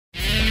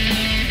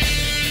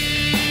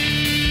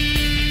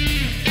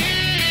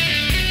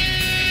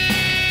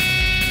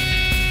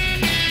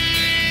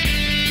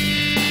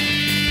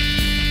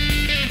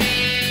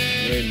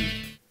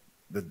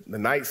the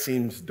night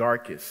seems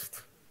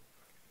darkest,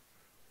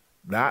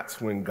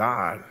 that's when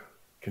God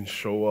can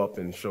show up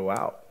and show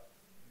out.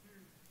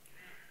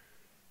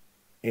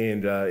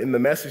 And in the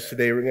message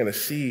today, we're going to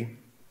see,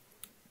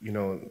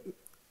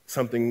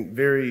 something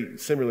very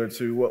similar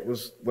to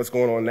what's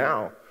going on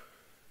now.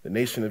 The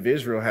nation of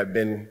Israel had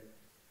been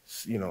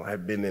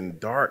in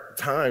dark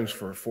times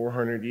for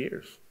 400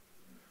 years.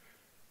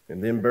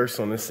 And then bursts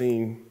on the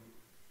scene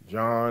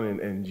John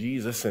and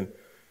Jesus, and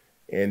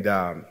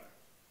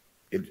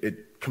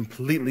it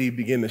completely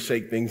began to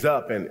shake things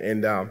up.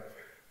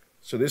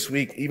 So this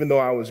week, even though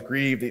I was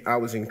grieved, I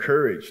was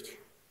encouraged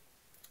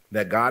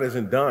that God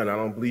isn't done. I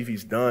don't believe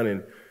he's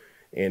done.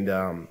 And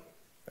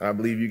I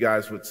believe you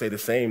guys would say the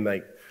same.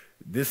 Like,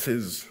 this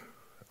has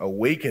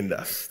awakened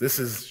us. This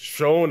has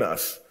shown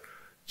us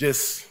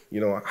just,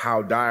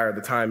 how dire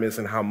the time is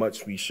and how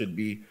much we should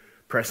be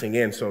pressing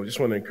in. So I just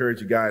want to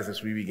encourage you guys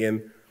as we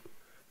begin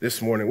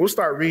this morning. We'll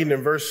start reading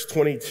in verse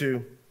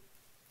 22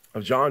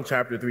 of John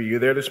chapter 3. You're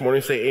there this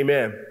morning? Say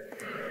amen.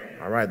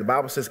 All right. The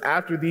Bible says,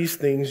 after these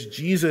things,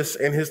 Jesus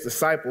and his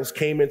disciples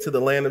came into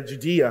the land of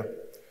Judea,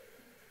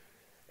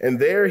 and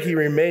there he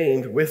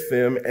remained with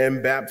them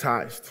and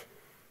baptized.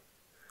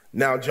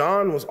 Now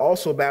John was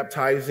also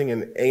baptizing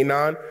in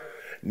Aenon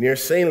near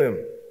Salem,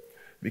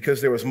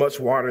 because there was much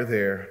water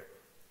there.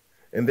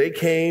 And they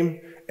came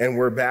and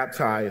were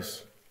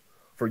baptized,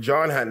 for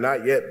John had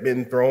not yet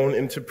been thrown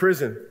into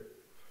prison.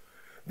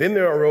 Then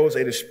there arose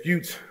a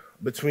dispute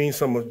between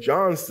some of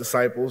John's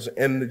disciples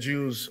and the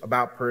Jews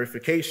about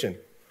purification.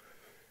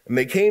 And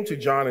they came to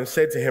John and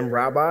said to him,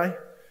 Rabbi,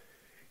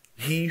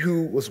 he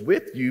who was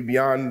with you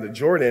beyond the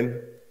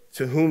Jordan,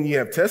 to whom ye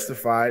have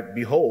testified,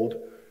 behold,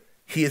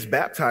 he is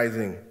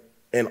baptizing,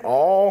 and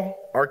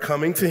all are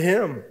coming to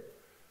him.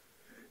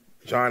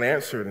 John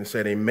answered and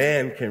said, a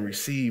man can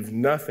receive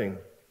nothing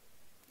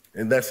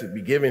unless it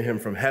be given him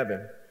from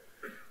heaven.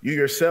 You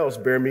yourselves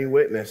bear me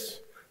witness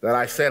that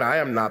I said, I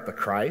am not the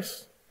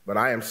Christ, but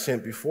I am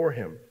sent before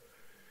him.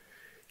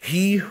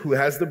 He who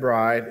has the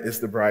bride is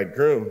the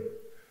bridegroom,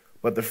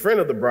 but the friend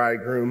of the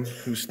bridegroom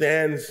who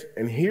stands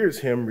and hears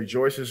him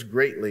rejoices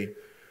greatly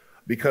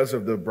because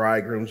of the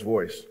bridegroom's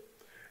voice.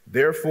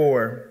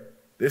 Therefore,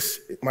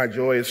 my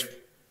joy is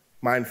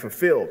mine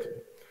fulfilled.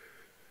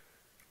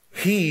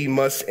 He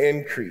must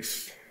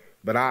increase,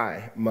 but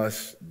I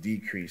must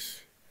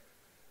decrease.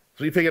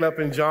 So we pick it up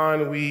in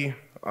John. We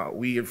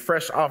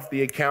fresh off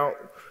the account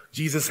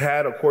Jesus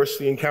had, of course,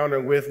 the encounter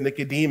with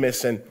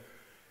Nicodemus. And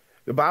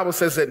the Bible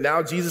says that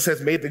now Jesus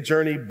has made the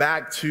journey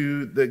back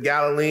to the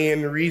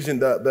Galilean region,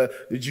 the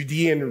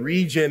Judean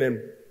region,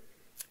 and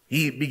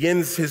he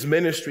begins his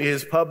ministry,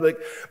 his public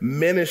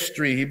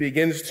ministry. He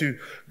begins to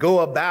go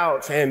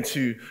about and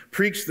to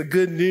preach the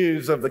good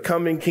news of the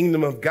coming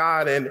kingdom of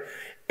God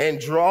and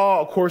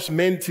draw, of course,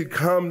 men to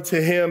come to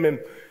him. And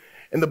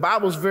the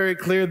Bible is very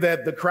clear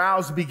that the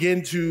crowds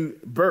begin to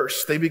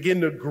burst. They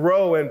begin to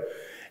grow, and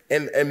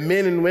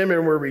men and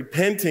women were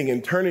repenting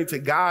and turning to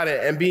God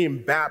and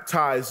being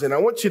baptized. And I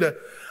want you to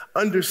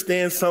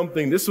understand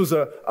something. This was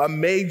a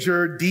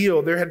major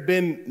deal. There had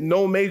been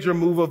no major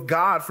move of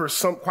God for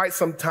quite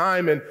some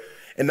time. And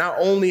not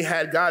only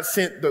had God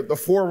sent the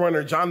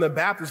forerunner, John the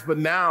Baptist, but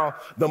now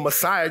the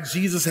Messiah,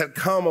 Jesus, had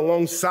come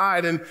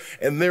alongside. And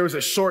there was a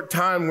short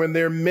time when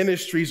their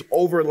ministries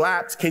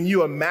overlapped. Can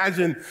you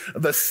imagine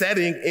the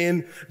setting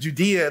in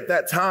Judea at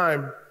that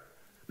time?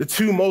 The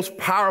two most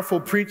powerful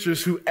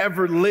preachers who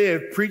ever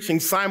lived, preaching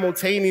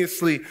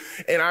simultaneously.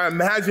 And I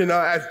imagine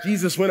as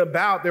Jesus went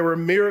about, there were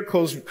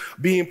miracles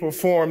being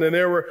performed and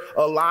there were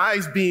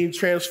lives being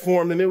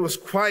transformed. And it was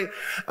quite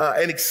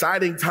an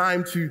exciting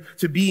time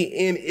to be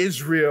in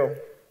Israel.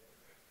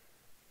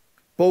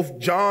 Both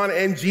John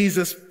and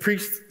Jesus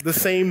preached the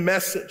same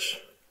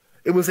message.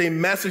 It was a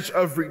message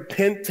of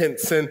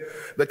repentance and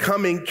the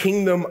coming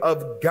kingdom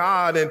of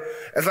God. And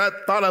as I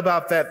thought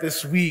about that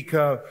this week,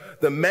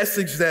 the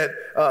message that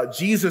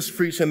Jesus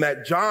preached and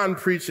that John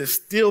preached is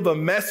still the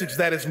message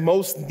that is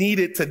most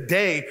needed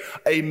today,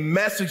 a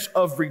message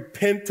of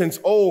repentance.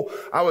 Oh,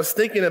 I was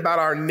thinking about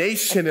our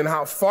nation and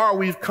how far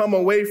we've come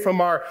away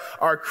from our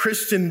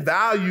Christian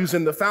values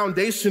and the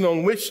foundation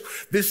on which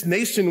this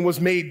nation was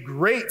made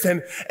great.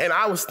 And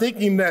I was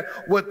thinking that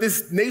what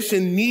this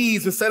nation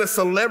needs, instead of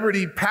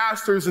celebrity pastors,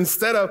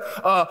 instead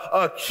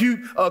of cute,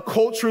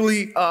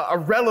 culturally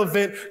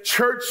irrelevant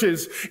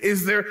churches,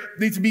 is there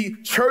need to be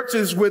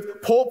churches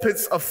with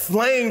pulpits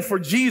aflame for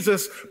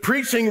Jesus,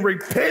 preaching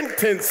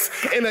repentance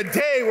in a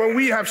day when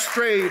we have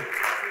strayed.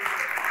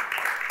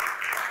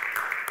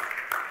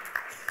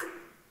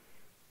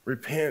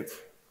 Repent.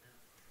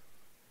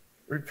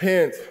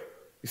 Repent.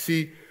 You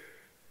see,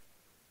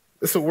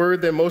 it's a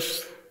word that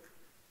most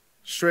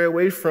stray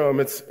away from.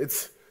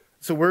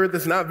 It's a word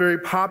that's not very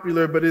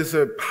popular, but is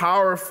a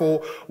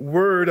powerful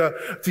word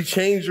to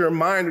change your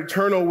mind, to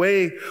turn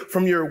away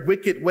from your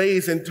wicked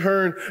ways and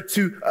turn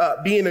to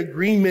be in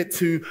agreement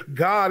to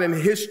God and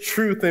his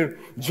truth. And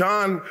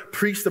John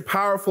preached a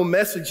powerful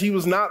message. He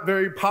was not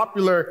very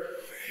popular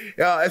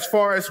as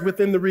far as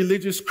within the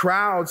religious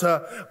crowds,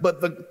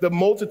 but the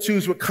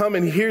multitudes would come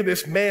and hear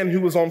this man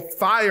who was on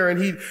fire,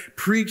 and he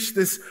preached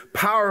this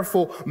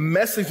powerful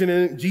message, and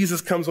then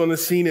Jesus comes on the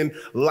scene, and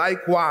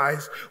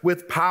likewise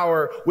with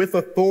power, with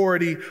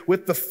authority,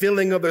 with the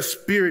filling of the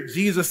Spirit.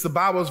 Jesus, the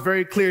Bible is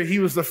very clear, he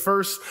was the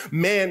first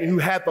man who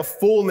had the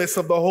fullness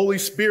of the Holy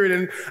Spirit.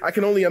 And I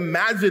can only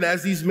imagine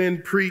as these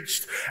men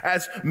preached,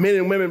 as men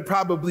and women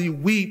probably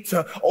wept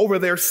over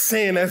their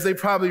sin, as they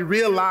probably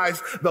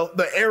realized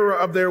the error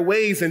of their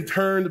ways and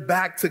turned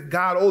back to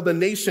God. Oh, the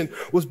nation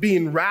was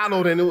being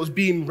rattled, and it was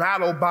being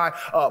rattled by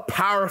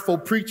powerful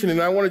preaching.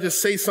 And I want to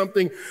just say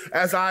something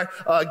as I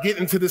get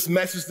into this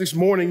message this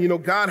morning. You know,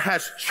 God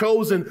has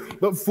chosen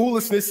the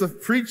foolishness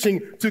of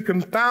preaching to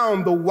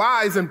confound the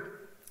wise, and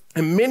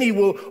many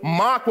will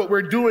mock what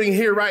we're doing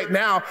here right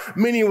now.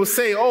 Many will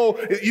say, oh,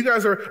 you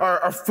guys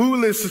are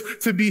foolish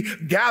to be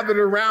gathered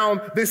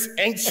around this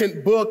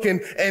ancient book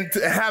and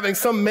having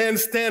some men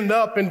stand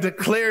up and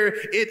declare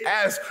it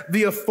as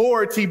the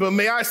authority. But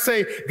may I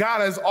say,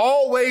 God has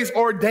always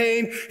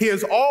ordained, he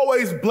has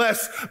always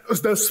blessed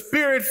the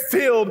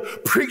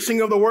Spirit-filled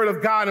preaching of the Word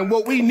of God. And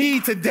what we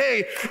need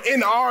today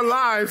in our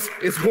lives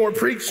is more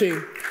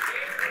preaching.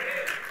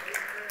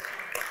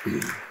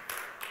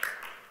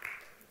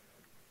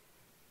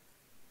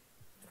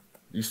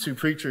 These two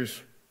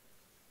preachers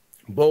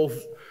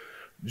both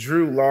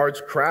drew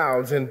large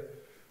crowds, and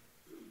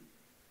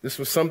this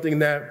was something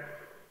that,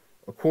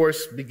 of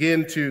course,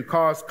 began to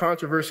cause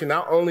controversy,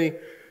 not only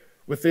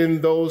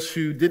within those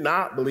who did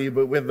not believe,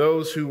 but with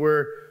those who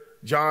were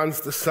John's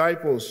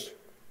disciples.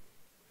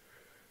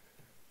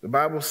 The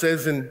Bible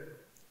says in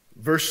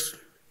verse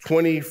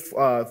 23,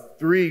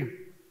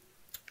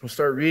 we'll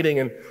start reading,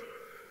 and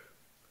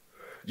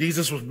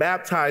Jesus was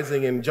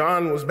baptizing, and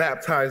John was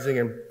baptizing,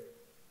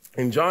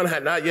 and John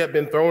had not yet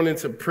been thrown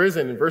into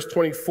prison. In verse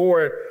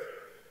 24,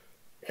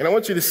 and I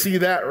want you to see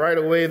that right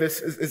away.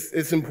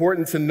 It's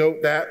important to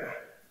note that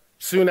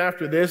soon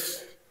after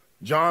this,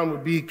 John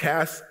would be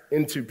cast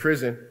into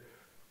prison.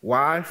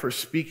 Why? For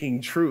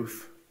speaking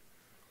truth.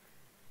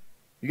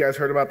 You guys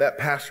heard about that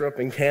pastor up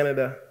in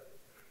Canada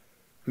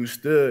who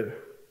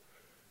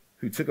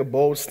took a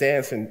bold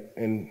stance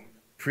and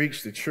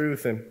preached the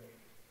truth and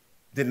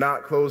did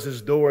not close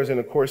his doors. And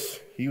of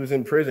course, he was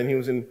in prison. He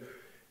was in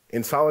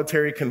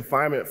solitary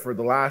confinement for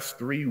the last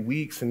 3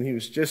 weeks, and he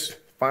was just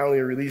finally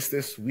released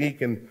this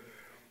week. And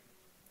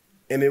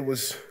it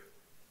was,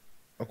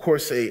 of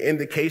course, an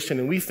indication.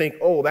 And we think,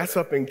 oh, that's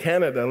up in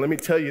Canada. And let me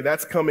tell you,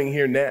 that's coming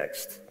here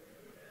next.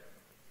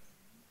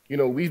 You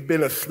know, we've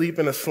been asleep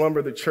in a slumber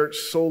of the church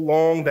so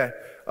long that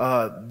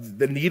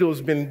the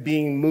needle's been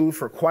being moved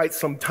for quite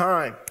some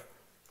time.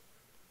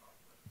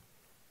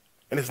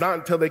 And it's not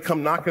until they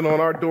come knocking on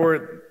our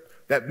door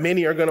that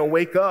many are going to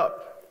wake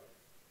up.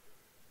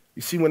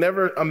 You see,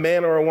 whenever a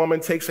man or a woman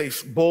takes a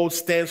bold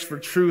stance for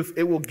truth,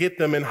 it will get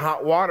them in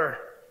hot water.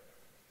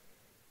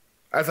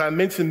 As I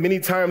mentioned many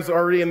times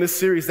already in this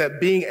series,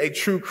 that being a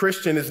true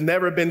Christian has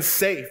never been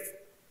safe.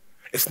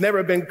 It's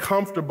never been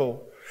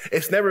comfortable.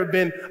 It's never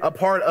been a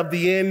part of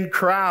the in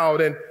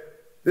crowd. And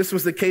this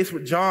was the case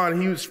with John.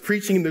 He was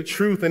preaching the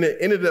truth, and it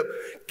ended up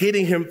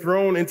getting him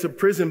thrown into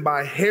prison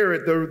by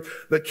Herod,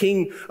 the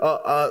king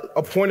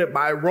appointed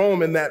by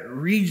Rome in that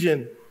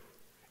region.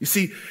 You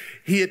see,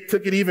 he had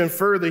took it even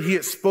further. He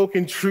had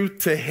spoken truth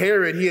to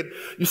Herod.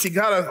 You see,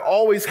 God has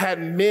always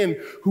had men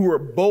who were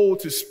bold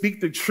to speak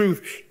the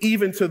truth,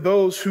 even to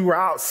those who are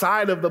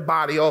outside of the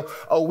body.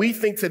 We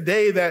think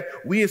today that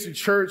we as a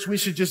church, we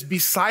should just be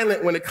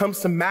silent when it comes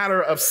to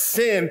matter of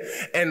sin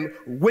and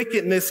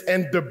wickedness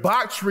and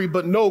debauchery.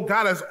 But no,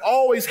 God has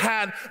always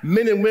had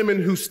men and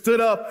women who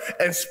stood up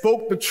and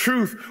spoke the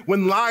truth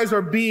when lies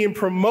are being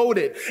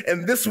promoted.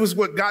 And this was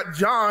what got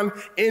John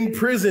in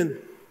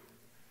prison.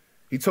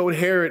 He told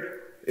Herod,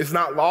 it's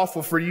not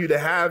lawful for you to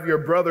have your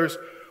brother's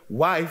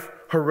wife,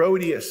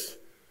 Herodias.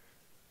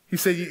 He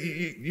said,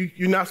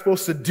 you're not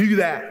supposed to do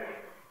that.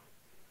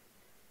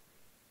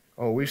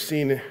 Oh, we've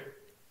seen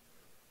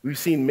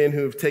men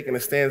who have taken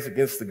a stance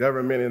against the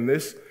government in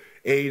this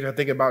age. I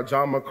think about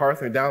John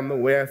MacArthur down the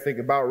way. I think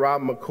about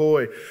Rob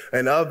McCoy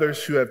and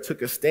others who have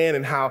took a stand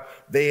and how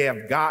they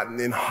have gotten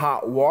in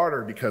hot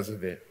water because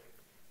of it.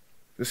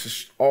 This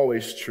is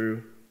always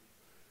true.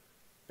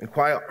 And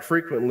quite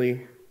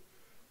frequently,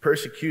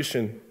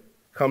 persecution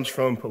comes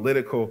from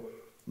political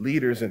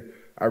leaders. And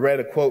I read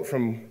a quote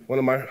from one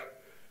of my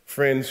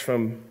friends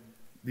from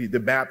the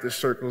Baptist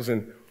circles,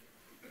 and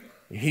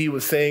he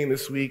was saying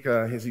this week,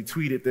 as he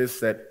tweeted this,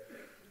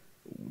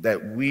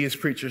 that we as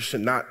preachers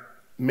should not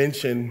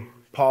mention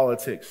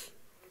politics,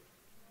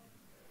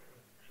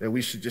 that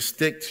we should just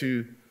stick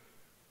to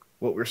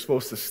what we're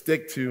supposed to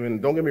stick to.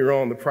 And don't get me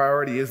wrong, the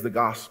priority is the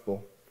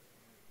gospel.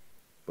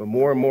 But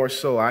more and more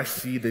so, I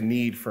see the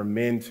need for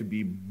men to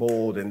be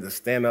bold and to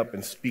stand up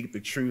and speak the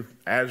truth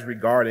as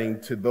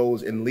regarding to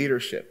those in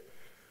leadership.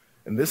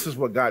 And this is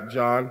what got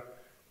John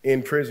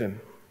in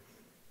prison.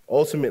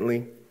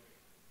 Ultimately,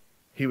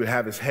 he would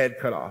have his head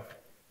cut off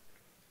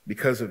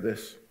because of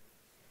this.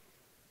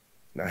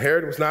 Now,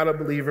 Herod was not a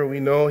believer. We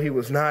know he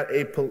was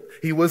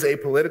a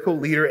political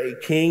leader, a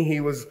king. He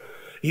was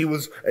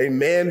a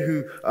man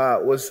who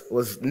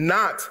was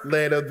not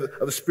led of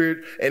the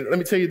Spirit. And let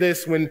me tell you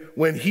this,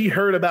 when he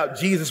heard about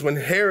Jesus, when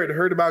Herod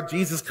heard about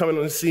Jesus coming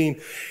on the scene,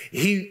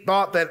 he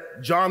thought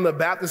that John the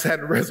Baptist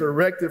had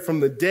resurrected from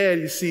the dead.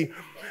 You see,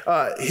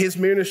 his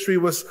ministry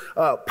was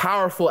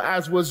powerful,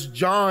 as was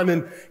John.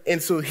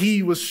 And so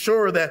he was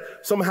sure that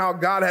somehow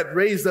God had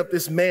raised up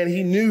this man.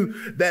 He knew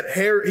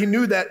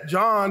that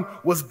John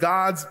was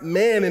God's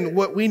man. And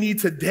what we need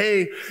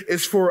today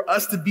is for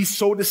us to be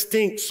so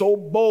distinct, so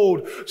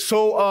bold,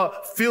 so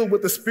filled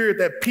with the Spirit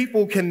that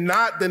people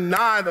cannot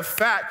deny the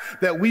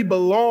fact that we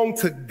belong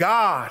to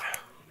God.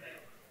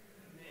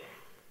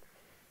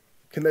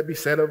 Can that be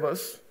said of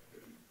us?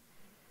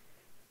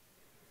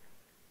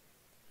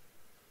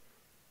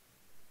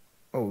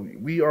 Oh,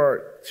 we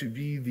are to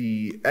be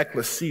the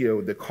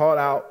ecclesia, the called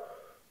out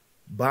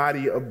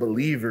body of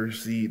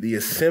believers, the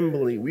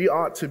assembly. We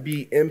ought to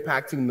be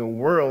impacting the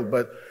world,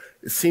 but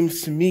it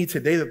seems to me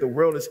today that the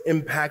world is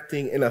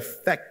impacting and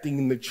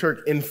affecting the church,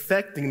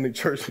 infecting the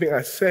church, may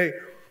I say.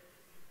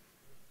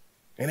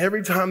 And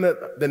every time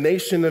that the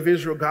nation of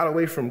Israel got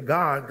away from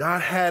God,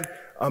 God had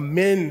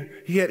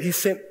he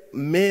sent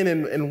men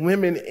and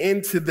women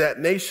into that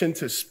nation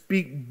to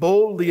speak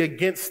boldly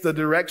against the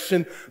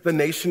direction the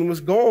nation was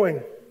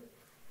going.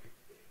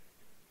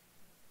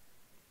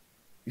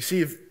 You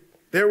see, if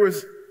there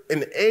was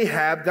an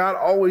Ahab, God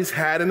always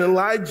had an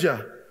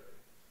Elijah.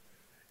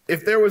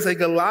 If there was a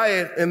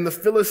Goliath and the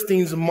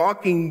Philistines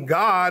mocking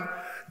God,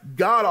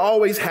 God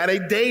always had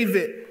a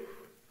David.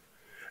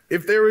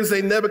 If there was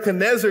a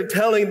Nebuchadnezzar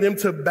telling them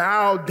to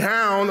bow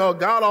down,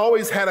 God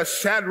always had a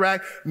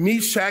Shadrach,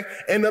 Meshach,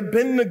 and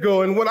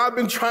Abednego. And what I've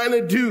been trying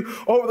to do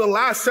over the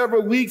last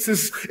several weeks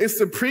is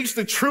to preach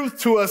the truth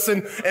to us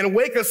and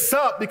wake us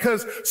up,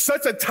 because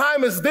such a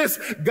time as this,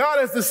 God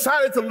has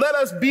decided to let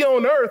us be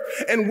on earth.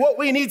 And what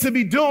we need to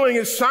be doing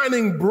is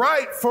shining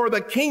bright for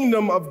the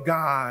kingdom of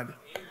God.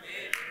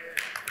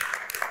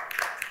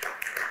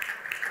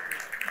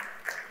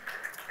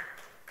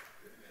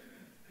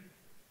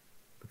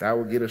 That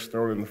will get us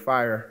thrown in the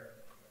fire.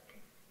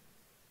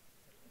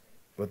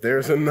 But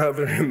there's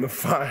another in the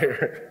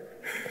fire.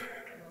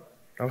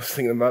 I was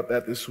thinking about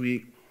that this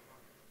week.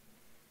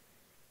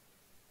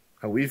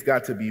 How we've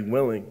got to be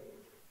willing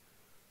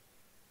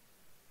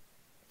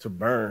to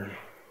burn.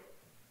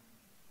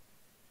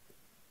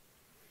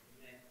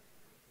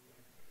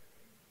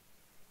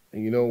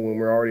 And you know, when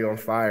we're already on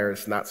fire,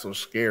 it's not so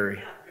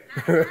scary.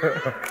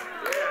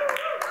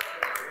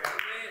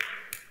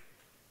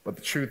 But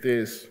the truth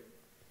is,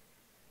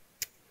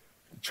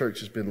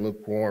 church has been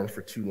lukewarm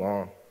for too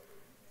long.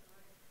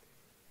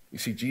 You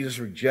see, Jesus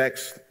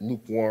rejects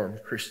lukewarm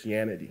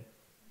Christianity.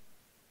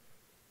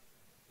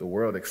 The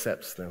world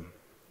accepts them.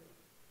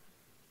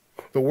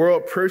 The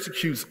world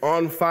persecutes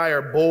on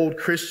fire, bold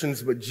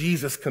Christians, but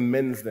Jesus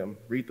commends them.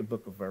 Read the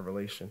book of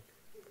Revelation.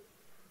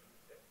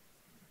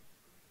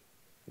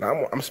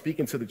 Now, I'm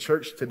speaking to the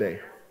church today.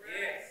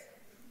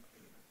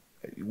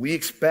 We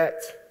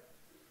expect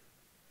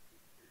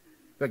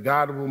that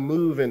God will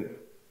move, and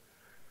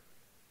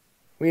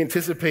we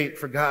anticipate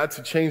for God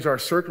to change our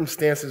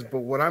circumstances, but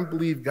what I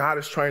believe God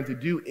is trying to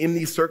do in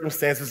these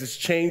circumstances is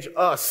change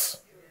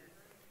us.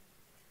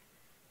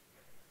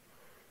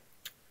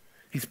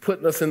 He's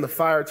putting us in the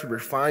fire to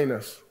refine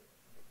us,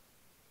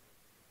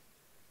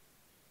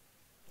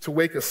 to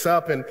wake us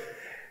up. And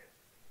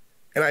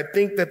I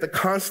think that the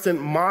constant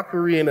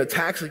mockery and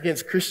attacks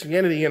against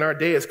Christianity in our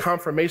day is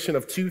confirmation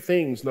of two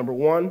things. Number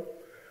one,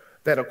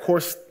 that of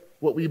course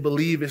what we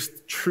believe is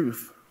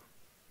truth.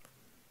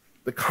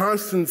 The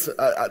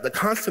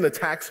constant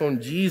attacks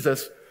on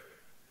Jesus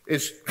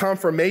is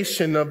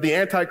confirmation of the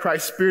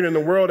Antichrist spirit in the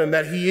world, and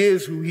that he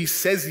is who he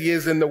says he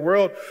is in the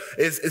world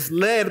is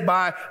led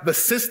by the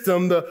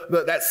system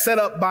that's set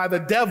up by the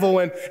devil,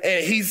 and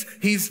he's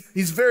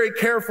very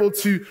careful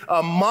to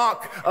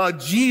mock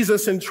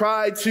Jesus and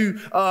try to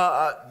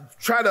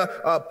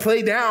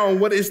play down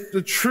what is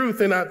the truth,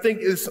 and I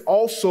think is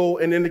also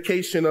an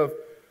indication of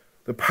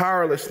the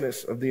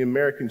powerlessness of the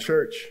American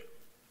church.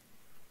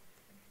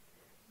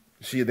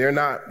 See, they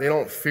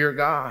don't fear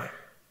God.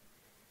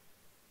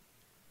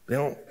 They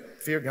don't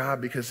fear God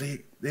because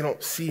they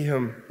don't see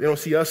him. They don't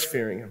see us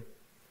fearing him.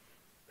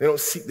 They don't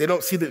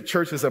see the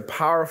church as a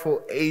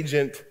powerful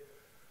agent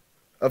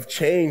of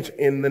change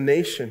in the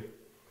nation.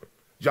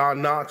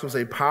 John Knox was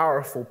a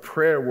powerful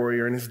prayer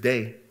warrior in his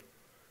day.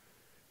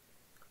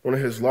 One of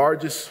his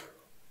largest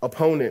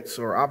opponents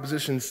or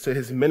oppositions to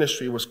his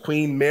ministry was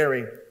Queen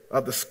Mary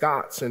of the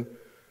Scots, and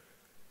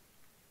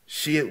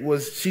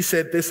she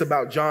said this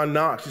about John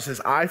Knox. She says,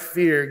 "I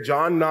fear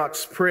John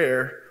Knox's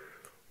prayer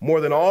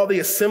more than all the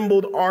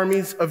assembled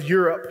armies of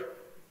Europe.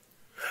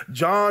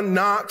 John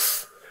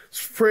Knox's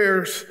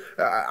prayers,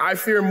 I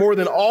fear more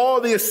than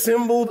all the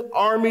assembled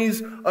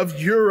armies of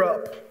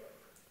Europe."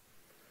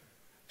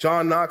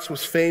 John Knox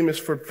was famous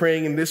for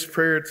praying in this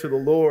prayer to the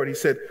Lord. He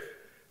said,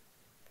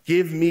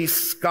 "Give me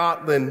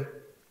Scotland,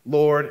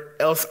 Lord,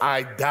 else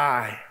I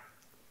die."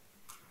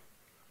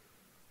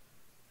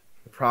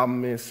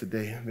 problem is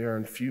today, there are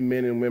a few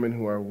men and women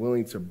who are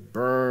willing to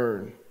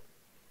burn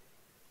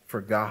for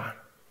God,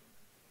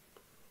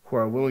 who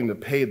are willing to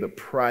pay the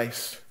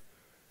price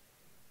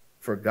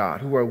for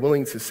God, who are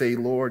willing to say,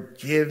 Lord,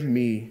 give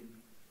me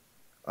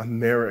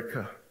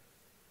America,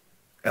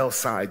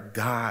 else I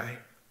die.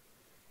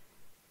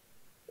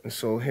 And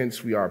so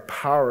hence we are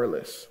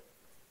powerless.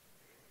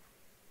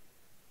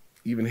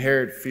 Even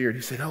Herod feared.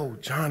 He said, oh,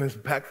 John is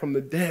back from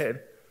the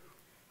dead,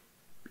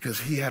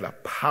 because he had a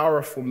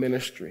powerful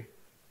ministry.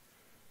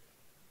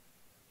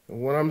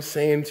 And what I'm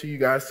saying to you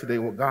guys today,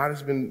 what God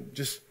has been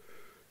just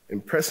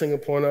impressing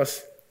upon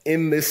us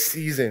in this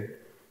season,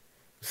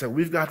 is that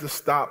we've got to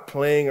stop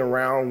playing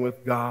around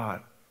with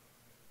God.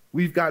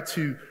 We've got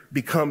to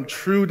become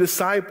true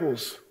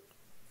disciples.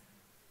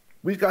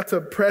 We've got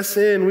to press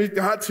in. We've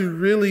got to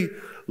really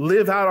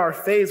live out our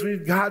faith.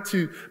 We've got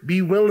to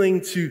be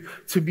willing to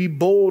be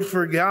bold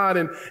for God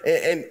and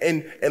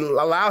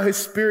allow his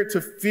Spirit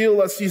to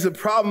fill us. See, the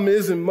problem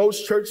is in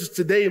most churches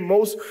today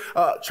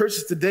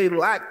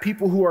lack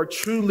people who are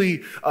truly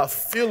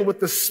filled with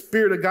the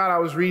Spirit of God. I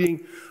was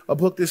reading a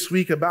book this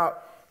week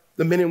about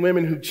the men and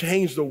women who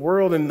changed the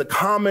world, and the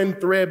common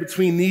thread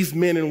between these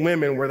men and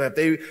women were that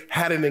they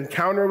had an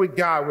encounter with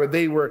God where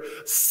they were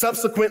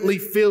subsequently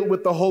filled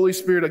with the Holy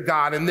Spirit of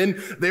God. And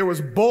then there was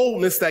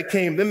boldness that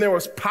came. Then there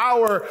was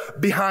power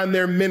behind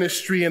their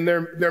ministry and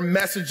their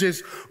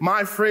messages.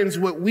 My friends,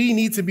 what we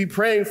need to be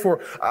praying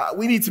for,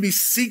 we need to be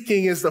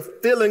seeking is the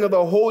filling of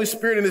the Holy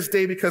Spirit in this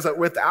day, because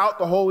without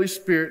the Holy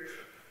Spirit,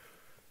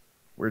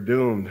 we're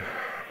doomed.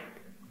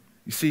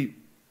 You see,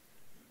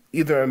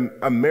 either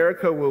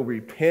America will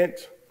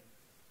repent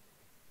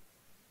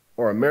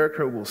or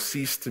America will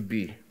cease to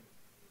be.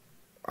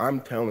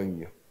 I'm telling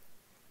you.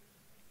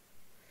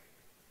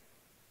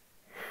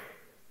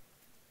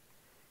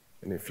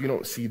 And if you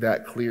don't see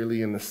that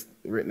clearly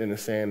written in the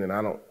sand, then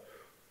I don't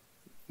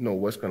know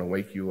what's going to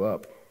wake you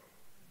up.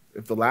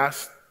 If the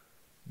last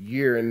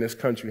year in this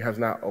country has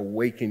not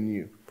awakened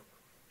you,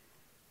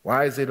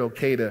 why is it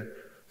okay to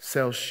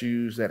sell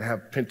shoes that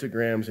have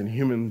pentagrams and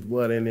human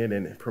blood in it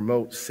and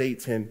promote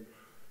Satan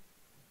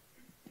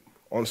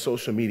on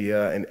social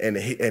media?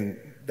 And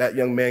that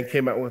young man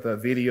came out with a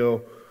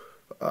video.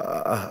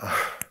 I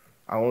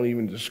won't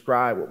even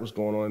describe what was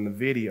going on in the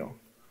video,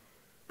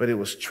 but it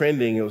was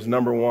trending. It was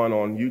 #1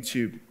 on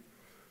YouTube.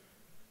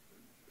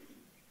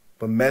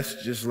 But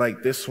messages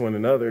like this one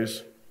and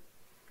others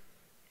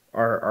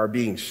are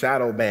being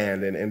shadow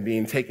banned and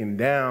being taken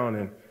down.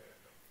 And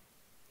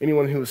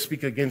anyone who would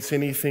speak against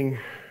anything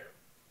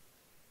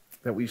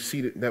that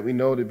we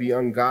know to be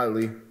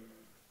ungodly,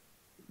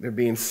 they're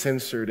being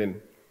censored. And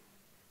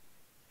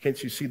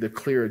can't you see the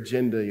clear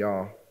agenda,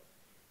 y'all?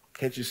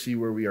 Can't you see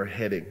where we are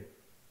heading?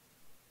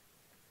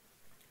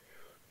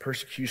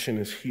 Persecution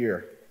is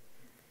here.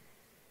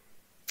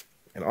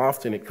 And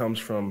often it comes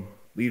from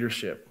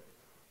leadership,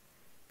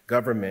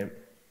 government.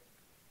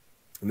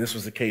 And this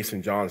was the case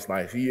in John's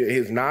life. He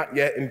is not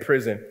yet in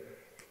prison,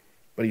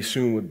 but he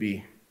soon would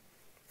be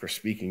for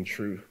speaking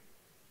truth.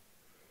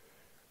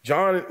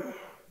 John,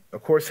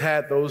 of course,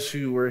 had those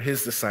who were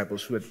his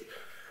disciples, who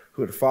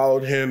had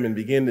followed him and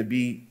began to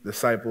be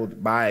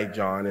discipled by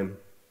John. And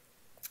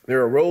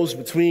there arose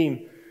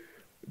between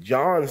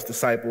John's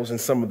disciples and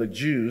some of the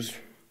Jews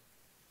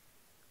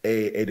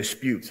a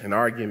dispute, an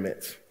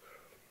argument.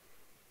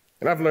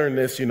 And I've learned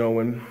this,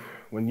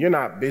 when you're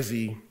not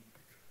busy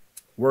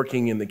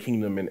working in the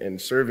kingdom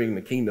and serving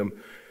the kingdom,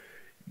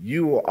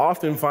 you will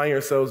often find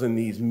yourselves in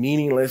these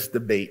meaningless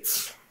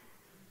debates.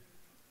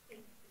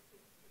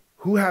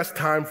 Who has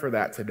time for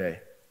that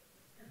today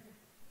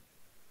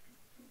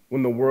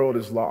when the world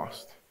is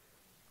lost?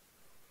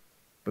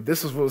 But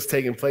this is what was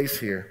taking place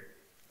here.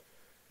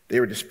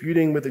 They were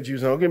disputing with the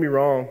Jews. Now, don't get me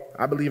wrong.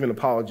 I believe in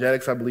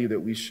apologetics. I believe that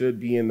we should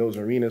be in those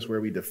arenas where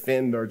we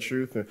defend our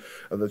truth and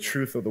the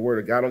truth of the Word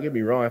of God. Don't get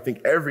me wrong. I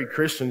think every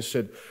Christian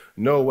should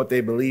know what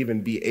they believe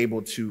and be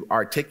able to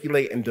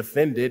articulate and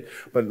defend it.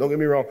 But don't get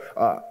me wrong.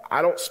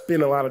 I don't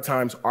spend a lot of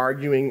times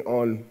arguing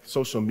on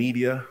social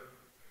media.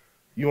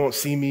 You won't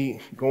see me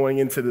going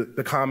into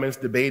the comments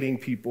debating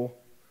people.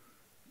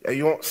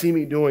 You won't see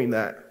me doing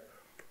that.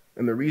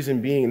 And the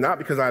reason being, not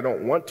because I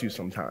don't want to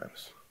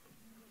sometimes,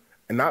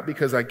 and not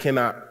because I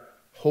cannot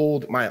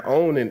hold my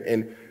own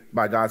and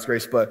by God's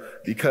grace,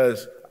 but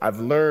because I've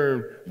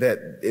learned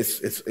that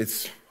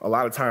it's a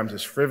lot of times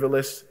it's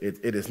frivolous.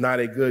 It is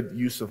not a good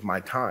use of my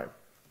time.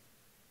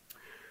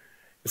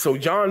 So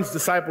John's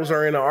disciples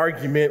are in an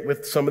argument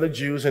with some of the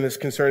Jews, and it's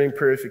concerning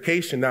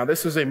purification. Now,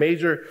 this is a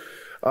major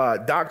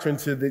doctrine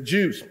to the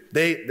Jews.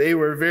 They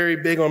were very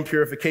big on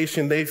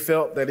purification. They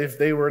felt that if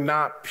they were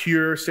not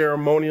pure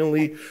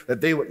ceremonially,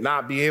 that they would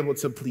not be able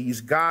to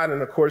please God.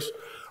 And of course,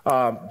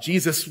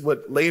 Jesus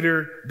would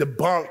later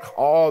debunk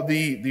all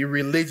the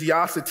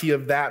religiosity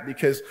of that,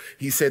 because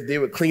he said they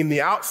would clean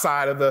the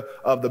outside of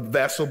the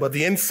vessel, but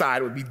the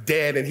inside would be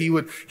dead. And he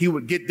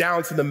would get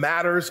down to the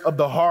matters of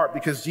the heart,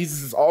 because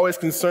Jesus is always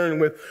concerned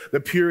with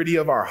the purity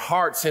of our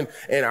hearts and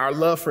our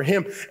love for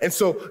him. And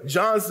so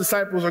John's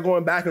disciples are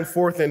going back and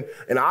forth, and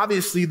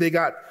obviously they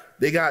got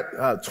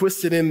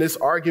twisted in this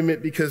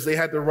argument because they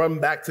had to run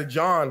back to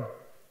John.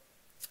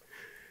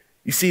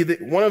 You see,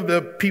 that one of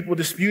the people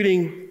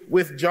disputing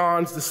with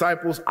John's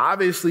disciples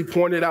obviously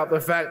pointed out the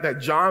fact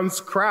that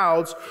John's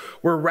crowds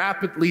were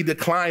rapidly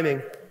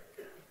declining,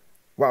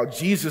 while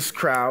Jesus'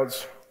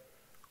 crowds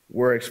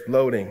were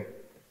exploding.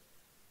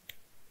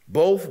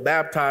 Both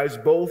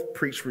baptized, both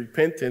preached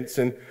repentance,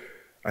 and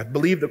I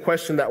believe the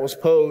question that was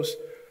posed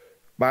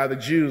by the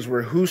Jews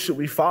were, who should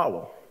we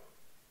follow?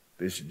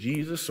 This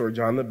Jesus or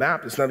John the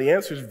Baptist? Now the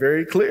answer is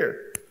very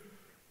clear.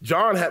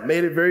 John had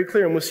made it very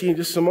clear, and we'll see in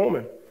just a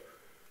moment,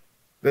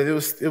 that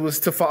it was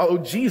to follow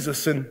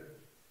Jesus. And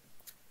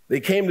they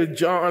came to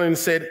John and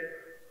said,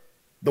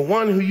 the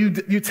one who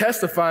you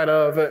testified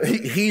of,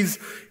 he's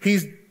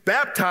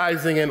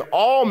baptizing and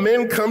all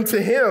men come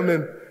to him.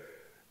 And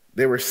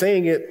they were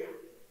saying it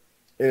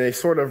in a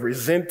sort of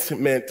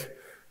resentment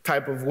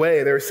type of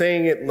way. They were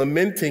saying it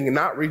lamenting and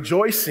not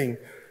rejoicing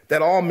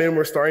that all men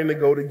were starting to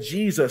go to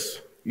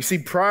Jesus. You see,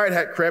 pride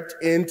had crept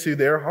into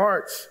their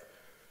hearts.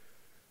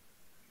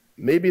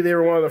 Maybe they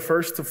were one of the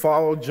first to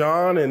follow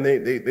John, and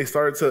they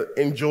started to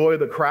enjoy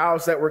the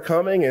crowds that were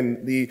coming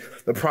and the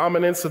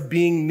prominence of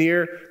being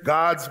near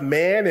God's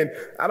man. And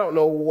I don't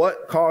know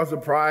what caused the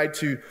pride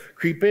to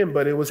creep in,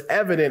 but it was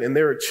evident. And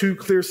there were two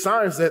clear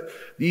signs that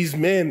these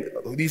men,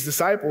 these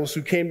disciples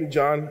who came to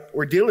John,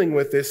 were dealing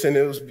with this. And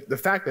it was the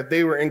fact that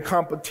they were in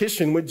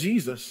competition with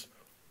Jesus.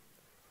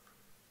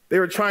 They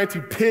were trying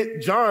to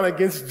pit John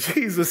against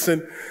Jesus,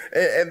 and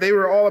they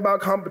were all about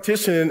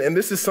competition. And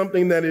this is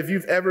something that if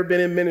you've ever been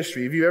in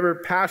ministry, if you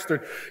ever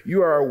pastored,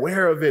 you are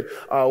aware of it.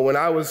 When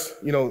I was,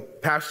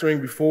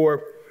 pastoring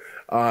before,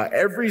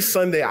 every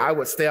Sunday I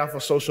would stay off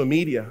of social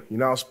media.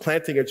 I was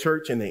planting a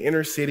church in the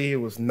inner city. It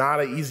was not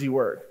an easy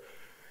work.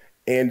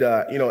 And,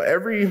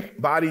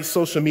 everybody's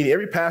social media,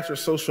 every pastor's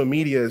social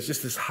media is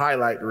just this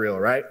highlight reel,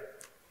 right?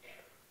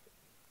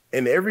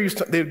 And they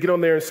would get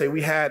on there and say,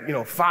 we had,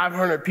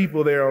 500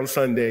 people there on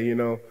Sunday,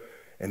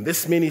 and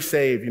this many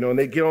saved, and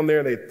they get on there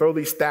and they throw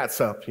these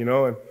stats up,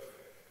 and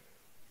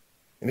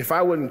if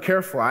I wasn't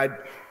careful, I'd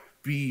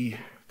be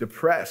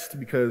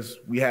depressed because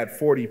we had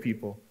 40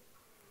 people,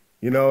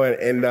 and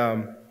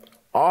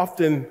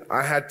often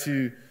I had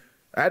to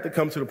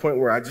come to the point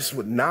where I just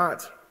would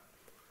not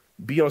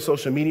be on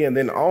social media. And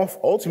then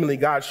ultimately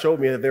God showed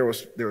me that there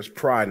was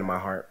pride in my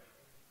heart.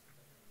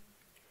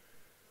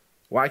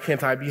 Why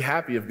can't I be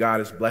happy if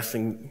God is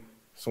blessing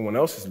someone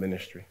else's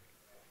ministry?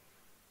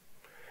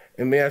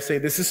 And may I say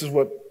this is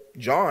what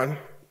John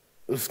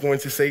was going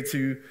to say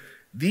to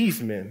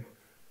these men.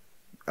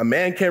 A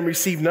man can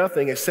receive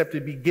nothing except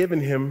it be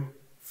given him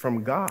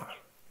from God.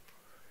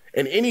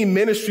 And any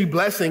ministry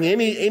blessing,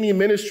 any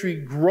ministry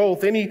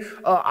growth, any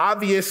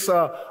obvious,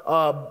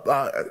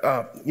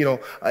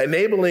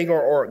 enabling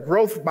or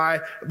growth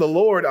by the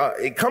Lord,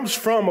 it comes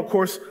from, of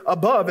course,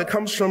 above. It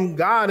comes from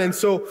God. And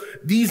so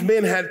these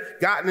men had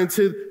caught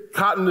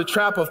in the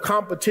trap of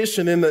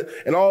competition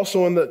and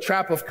also in the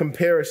trap of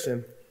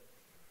comparison.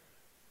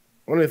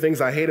 One of the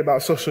things I hate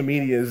about social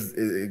media is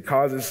it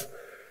causes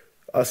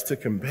us to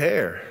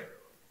compare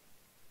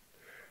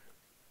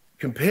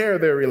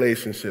their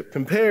relationship,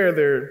 and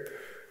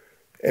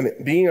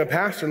being a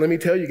pastor, let me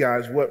tell you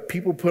guys, what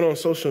people put on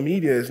social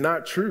media is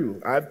not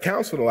true. I've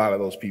counseled a lot of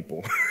those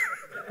people.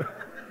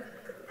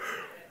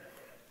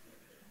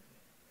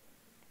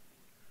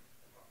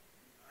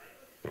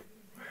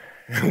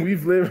 We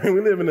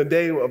live in a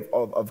day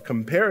of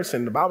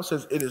comparison. The Bible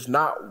says it is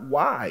not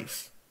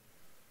wise.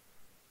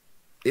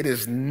 It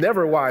is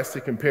never wise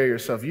to compare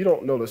yourself. You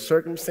don't know the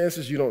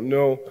circumstances. You don't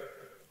know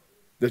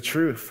the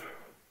truth.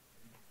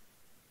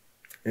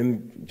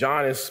 And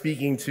John is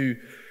speaking to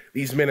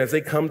these men as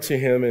they come to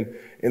him,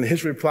 and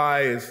his reply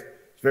is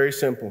very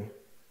simple.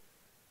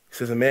 He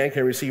says, a man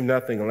can receive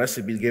nothing unless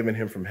it be given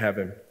him from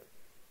heaven.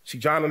 See,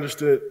 John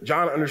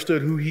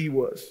understood who he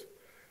was.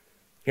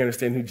 He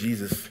understood who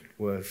Jesus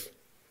was.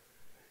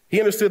 He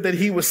understood that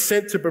he was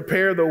sent to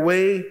prepare the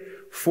way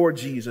for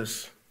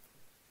Jesus,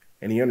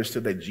 and he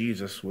understood that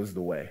Jesus was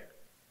the way.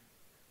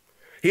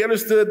 He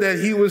understood that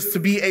he was to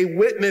be a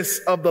witness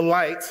of the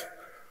light,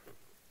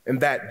 and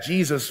that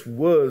Jesus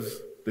was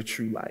the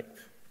true light.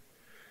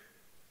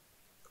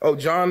 Oh,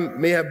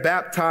 John may have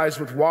baptized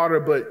with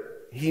water, but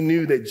he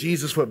knew that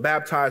Jesus would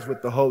baptize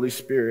with the Holy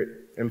Spirit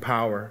and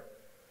power.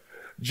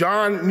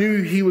 John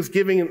knew he was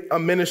giving a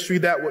ministry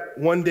that would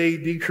one day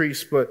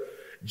decrease, but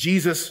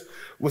Jesus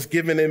was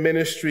given a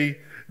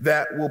ministry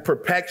that will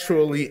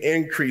perpetually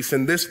increase.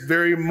 In this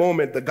very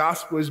moment, the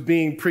gospel is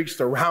being preached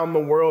around the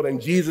world,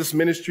 and Jesus'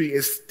 ministry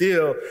is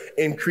still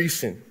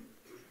increasing.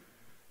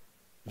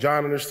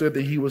 John understood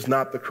that he was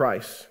not the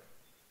Christ,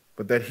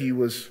 but that he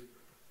was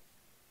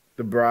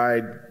the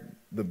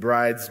the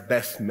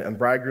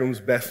bridegroom's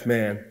best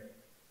man.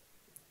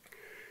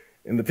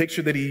 And the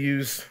picture that he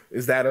used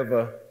is that of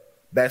a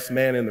best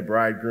man and the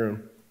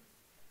bridegroom.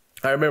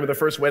 I remember the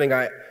first wedding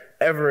I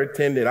ever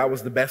attended, I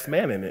was the best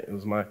man in it. It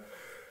was my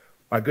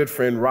good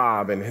friend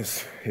Rob and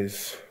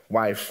his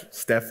wife,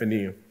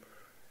 Stephanie.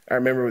 I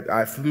remember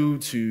I flew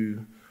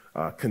to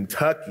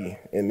Kentucky,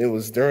 and it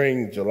was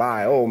during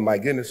July. Oh my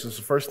goodness, it was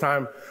the first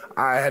time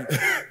I had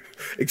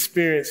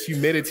experienced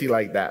humidity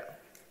like that.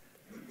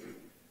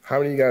 How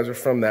many of you guys are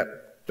from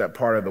that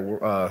part of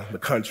the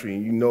country,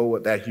 and you know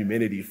what that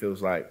humidity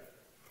feels like?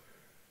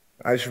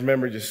 I just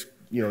remember just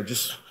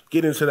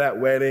get into that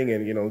wedding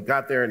and,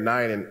 got there at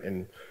night.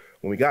 And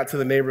when we got to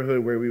the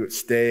neighborhood where we would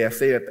stay, I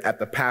stayed at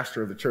the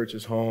pastor of the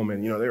church's home.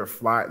 And, they were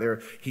fly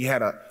there. He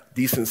had a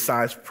decent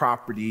sized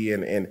property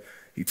and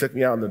he took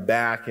me out in the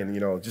back and,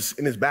 just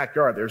in his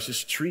backyard, there's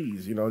just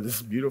trees,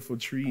 just beautiful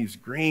trees,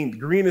 the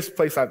greenest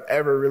place I've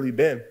ever really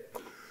been.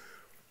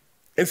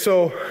 And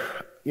so,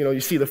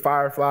 you see the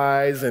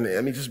fireflies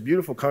and just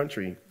beautiful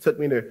country. Took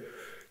me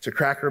to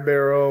Cracker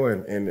Barrel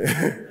and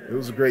it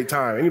was a great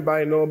time.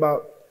 Anybody know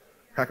about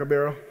Cracker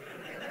Barrel?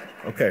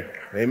 Okay,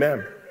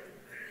 amen.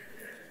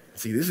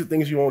 See, these are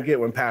things you won't get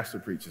when pastor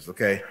preaches,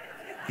 okay?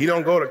 He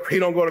don't go to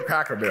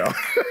Cracker Barrel.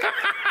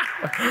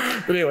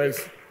 But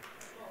anyways,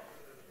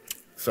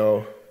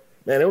 so,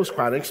 man, it was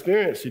quite an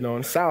experience, in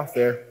the South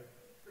there.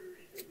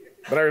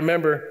 But I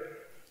remember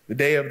the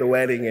day of the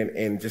wedding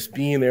and just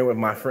being there with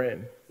my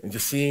friend and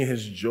just seeing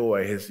his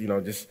joy,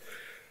 just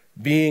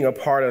being a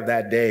part of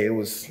that day. It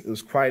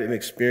was quite an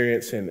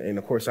experience. And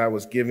of course, I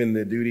was given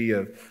the duty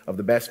of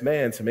the best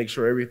man to make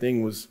sure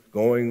everything was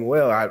going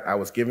well. I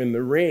was given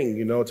the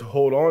ring, to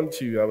hold on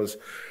to.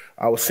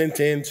 I was sent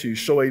in to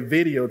show a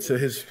video to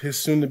his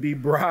soon-to-be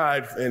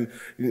bride, and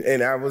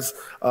I was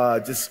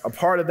just a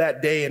part of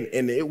that day,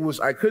 and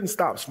I couldn't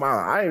stop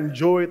smiling. I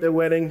enjoyed the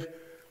wedding,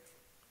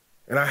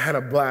 and I had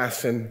a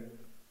blast, and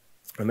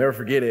I'll never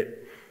forget it.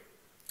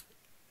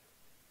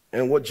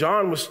 And what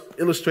John was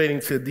illustrating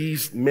to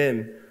these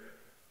men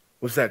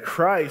was that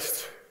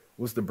Christ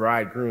was the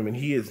bridegroom, and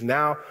he is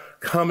now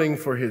coming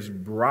for his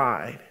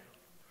bride.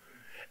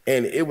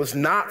 And it was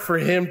not for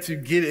him to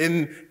get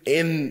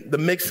in the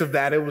mix of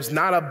that. It was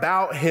not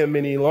about him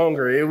any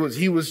longer.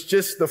 He was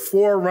just the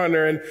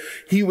forerunner, and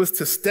he was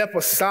to step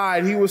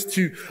aside. He was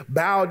to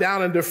bow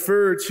down and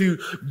defer to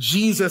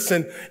Jesus.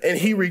 And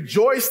he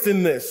rejoiced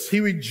in this. He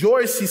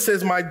rejoiced. He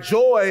says, my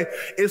joy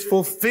is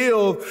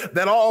fulfilled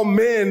that all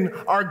men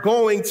are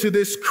going to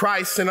this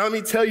Christ. And let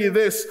me tell you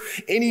this,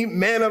 any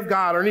man of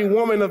God or any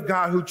woman of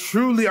God who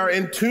truly are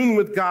in tune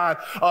with God,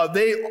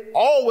 they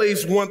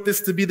always want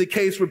this to be the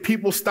case where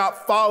people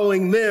stop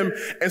following them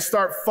and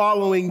start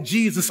following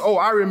Jesus. Oh,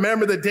 I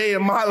remember the day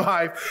in my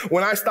life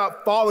when I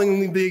stopped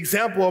following the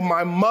example of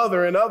my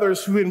mother and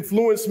others who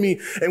influenced me.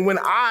 And when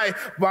I,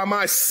 by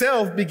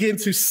myself, began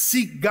to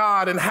seek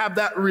God and have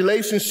that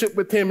relationship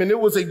with him. And it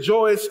was a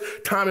joyous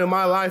time in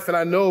my life. And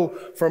I know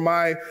for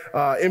my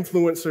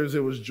influencers, it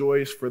was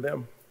joyous for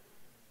them.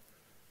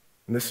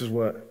 And this is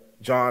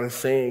what John is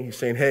saying. He's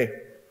saying, hey,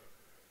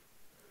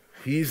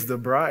 he's the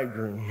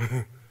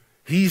bridegroom.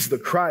 He's the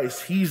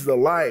Christ. He's the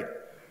light.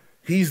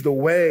 He's the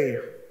way.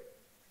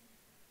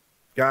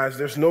 Guys,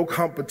 there's no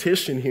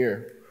competition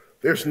here.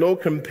 There's no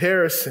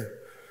comparison.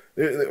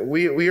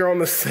 We are on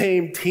the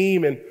same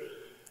team, and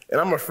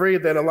I'm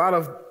afraid that a lot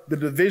of the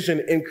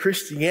division in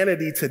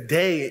Christianity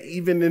today,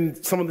 even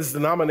in some of this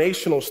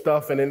denominational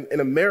stuff and in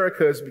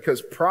America, is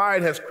because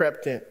pride has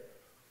crept in.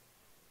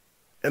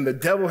 And the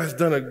devil has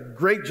done a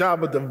great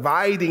job of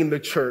dividing the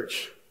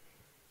church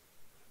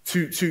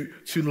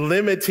to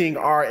limiting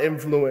our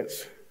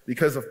influence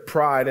because of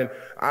pride. And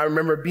I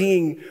remember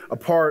being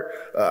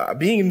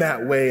being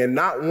that way and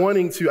not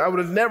wanting to. I would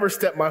have never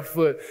stepped my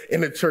foot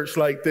in a church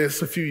like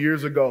this a few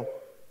years ago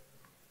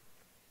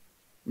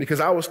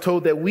because I was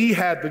told that we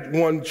had the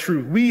one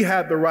truth. We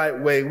had the right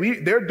way.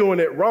 They're doing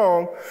it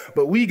wrong,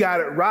 but we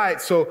got it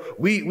right. So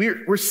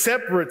we're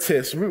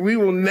separatists. We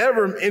will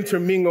never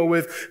intermingle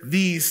with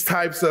these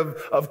types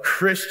of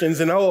Christians.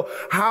 And oh,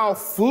 how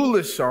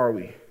foolish are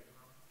we?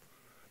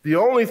 The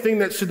only thing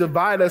that should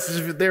divide us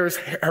is if there is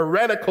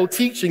heretical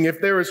teaching, if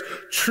there is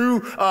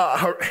true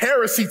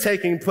heresy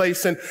taking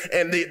place, and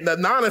the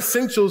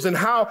non-essentials and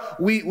how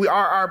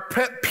our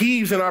pet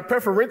peeves and our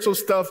preferential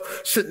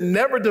stuff should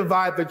never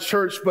divide the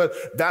church,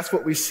 but that's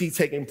what we see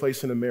taking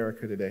place in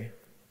America today.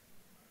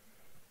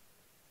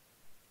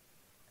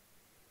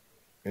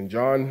 And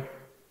John,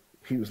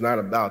 he was not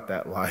about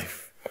that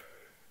life.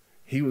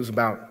 He was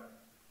about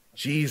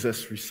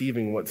Jesus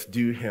receiving what's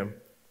due him.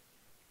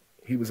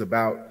 He was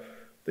about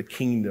the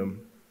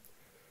kingdom.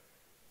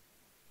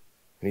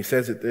 And he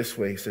says it this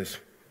way. He says,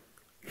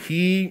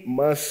 he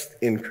must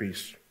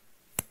increase,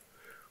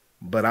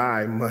 but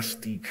I must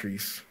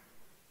decrease.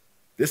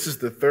 This is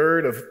the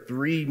third of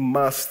three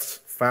musts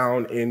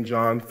found in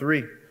John 3.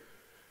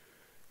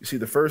 You see,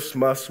 the first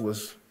must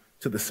was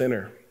to the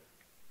sinner.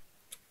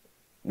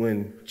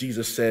 When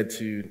Jesus said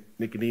to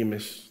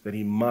Nicodemus that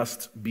he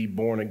must be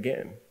born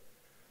again.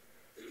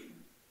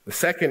 The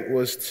second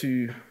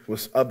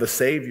was of the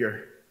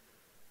Savior,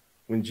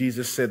 when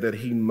Jesus said that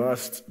he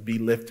must be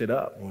lifted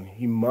up, when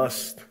he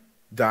must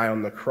die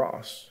on the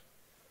cross.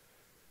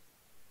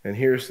 And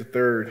here's the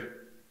third,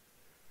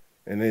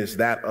 and it is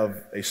that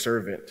of a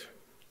servant.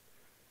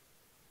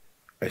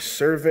 A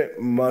servant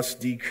must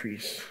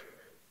decrease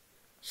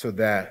so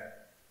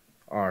that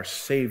our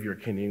Savior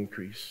can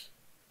increase.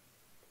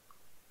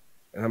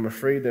 And I'm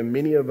afraid that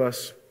many of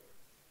us,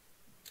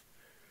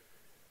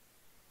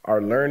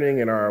 our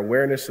learning and our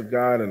awareness of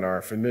God and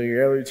our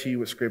familiarity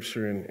with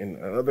Scripture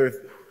and other,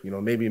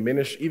 maybe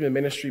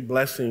ministry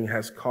blessing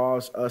has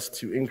caused us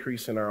to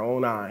increase in our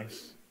own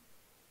eyes,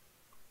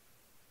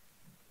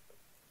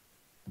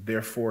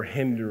 therefore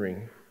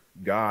hindering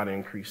God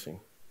increasing.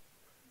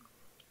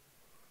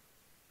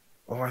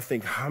 Oh, I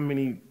think how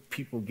many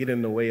people get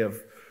in the way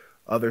of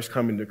others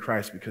coming to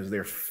Christ because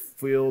they're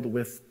filled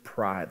with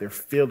pride. They're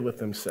filled with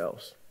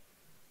themselves.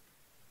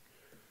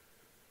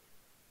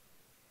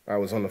 I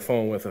was on the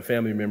phone with a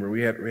family member.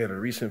 We had a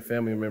recent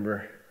family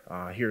member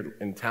here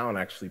in town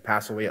actually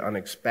pass away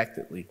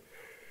unexpectedly.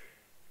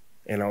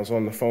 And I was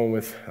on the phone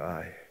with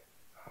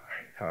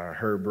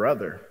her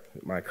brother,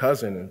 my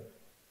cousin.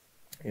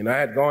 And I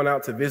had gone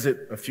out to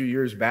visit a few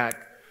years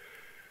back.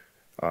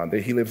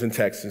 He lives in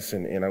Texas,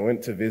 and I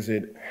went to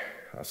visit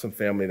some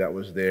family that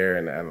was there,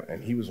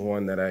 and he was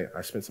one that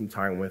I spent some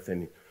time with.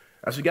 And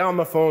as we got on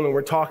the phone and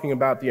we're talking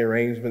about the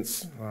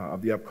arrangements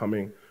of the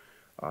upcoming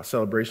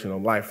celebration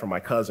of life for my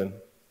cousin,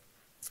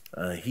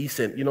 he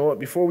said, "You know what?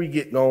 Before we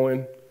get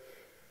going,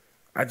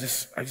 I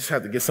just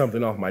have to get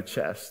something off my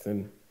chest."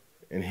 And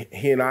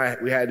he and I,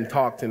 we hadn't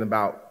talked in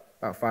about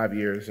 5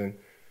 years, and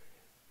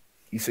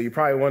he said, "You're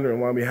probably wondering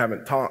why we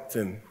haven't talked,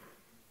 and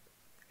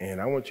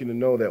I want you to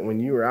know that when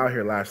you were out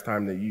here last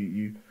time, that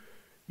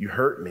you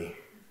hurt me.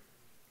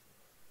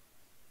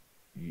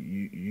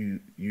 You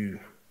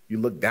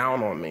looked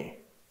down on me.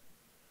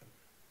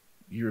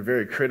 You were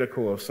very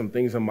critical of some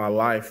things in my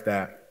life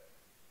that,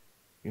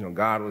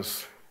 God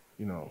was,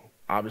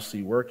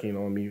 obviously working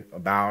on me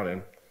about,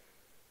 and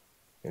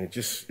it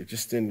just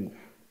didn't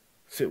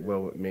sit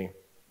well with me."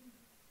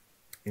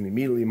 And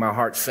immediately my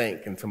heart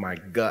sank into my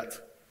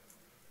gut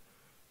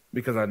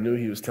because I knew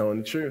he was telling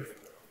the truth.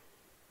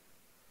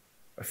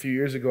 A few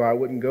years ago, I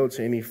wouldn't go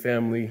to any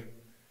family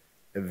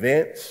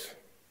events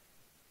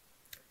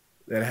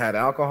that had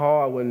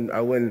alcohol.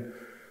 I wouldn't,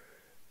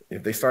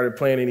 if they started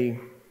playing any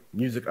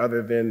music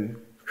other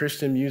than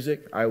Christian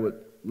music, I would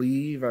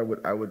leave. I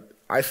would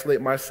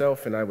isolate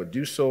myself, and I would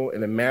do so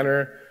in a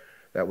manner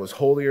that was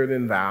holier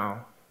than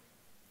thou.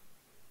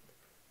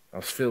 I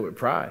was filled with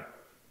pride.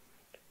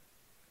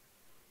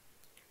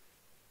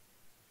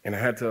 And I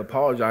had to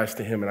apologize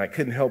to him, and I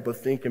couldn't help but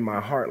think in my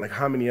heart, like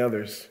how many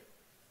others,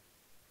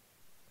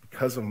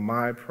 because of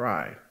my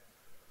pride,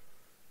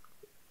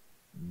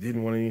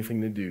 didn't want anything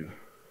to do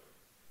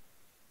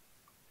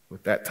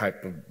with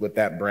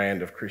that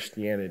brand of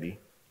Christianity.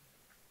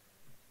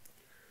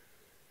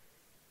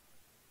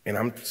 And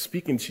I'm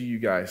speaking to you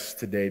guys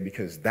today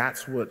because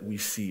that's what we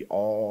see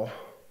all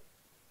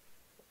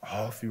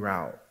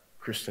throughout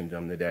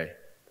Christendom today.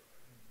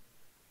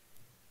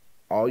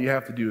 All you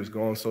have to do is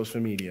go on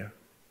social media,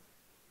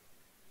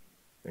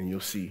 and you'll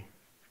see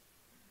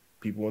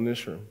people in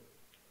this room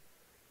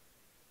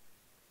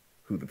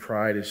who the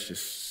pride is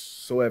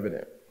just so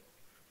evident.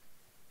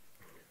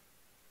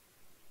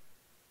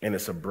 And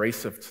it's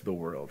abrasive to the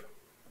world.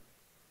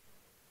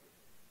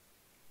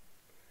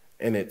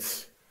 And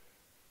it's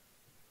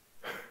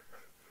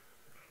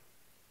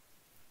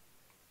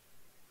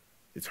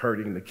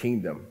hurting the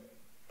kingdom.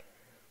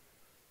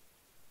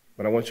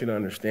 But I want you to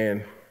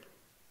understand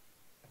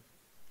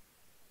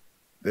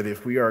that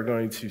if we are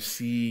going to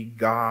see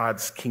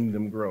God's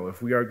kingdom grow,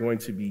 if we are going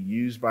to be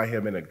used by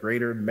him in a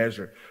greater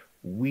measure,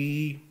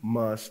 we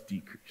must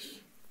decrease.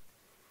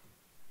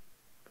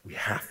 We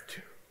have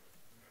to.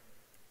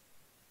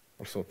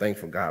 I'm so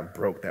thankful God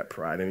broke that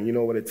pride. And you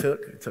know what it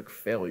took? It took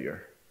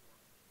failure.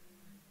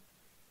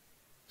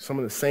 Some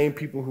of the same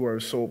people who are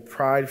so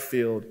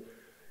pride-filled,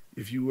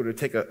 if you were to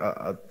take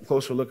a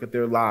closer look at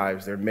their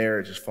lives, their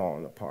marriage is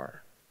falling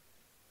apart.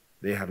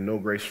 They have no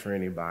grace for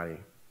anybody.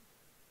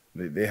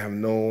 They have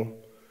no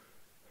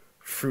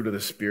fruit of the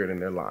Spirit in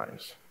their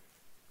lives.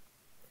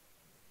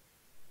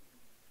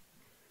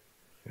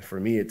 And for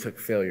me, it took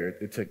failure.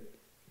 It took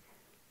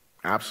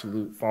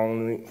absolute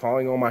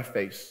falling on my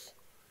face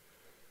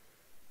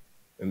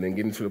and then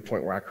getting to the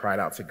point where I cried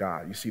out to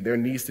God. You see, there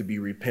needs to be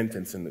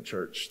repentance in the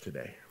church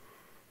today.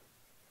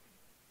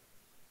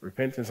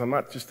 Repentance, I'm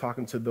not just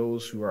talking to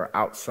those who are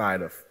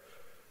outside of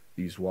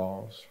these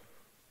walls.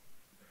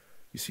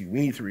 You see,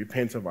 we need to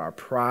repent of our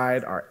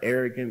pride, our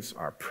arrogance,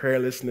 our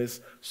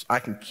prayerlessness, so I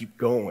can keep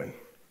going.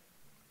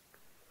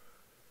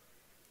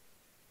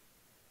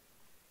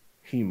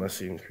 He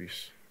must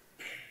increase.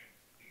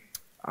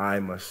 I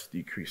must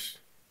decrease.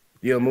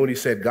 D.L. Moody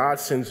said, God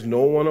sends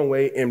no one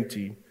away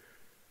empty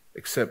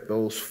except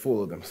those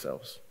full of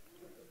themselves.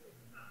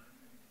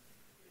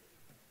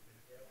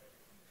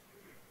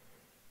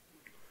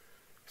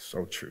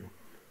 So true.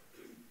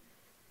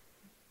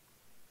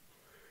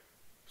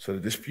 So the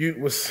dispute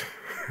was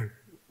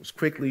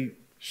quickly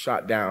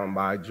shot down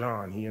by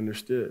John. He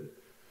understood.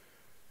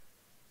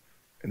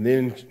 And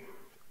then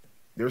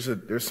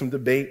there's some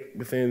debate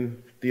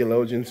within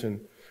theologians and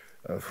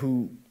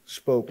who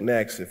spoke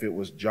next, if it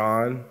was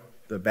John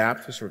the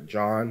Baptist or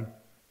John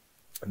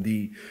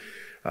the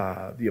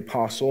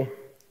apostle.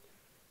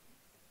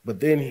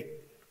 But then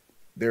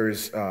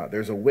there's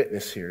a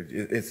witness here.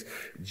 It's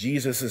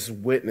Jesus'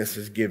 witness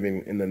is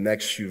given in the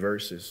next few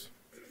verses.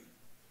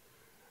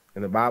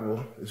 And the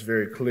Bible is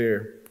very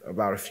clear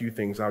about a few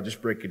things. I'll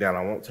just break it down.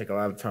 I won't take a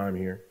lot of time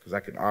here because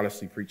I could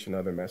honestly preach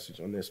another message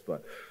on this.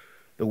 But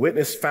the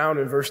witness found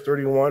in verse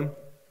 31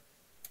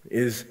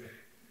 is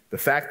the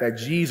fact that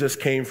Jesus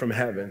came from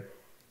heaven.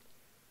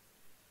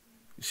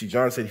 You see,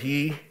 John said,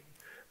 "He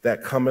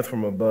that cometh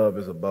from above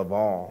is above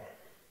all."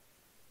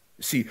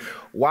 See,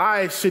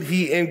 why should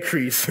he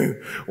increase?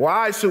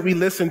 Why should we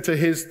listen to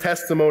his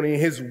testimony,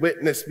 his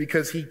witness?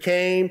 Because he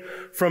came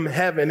from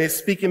heaven. It's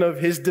speaking of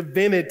his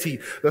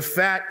divinity, the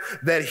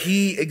fact that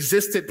he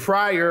existed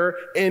prior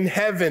in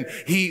heaven.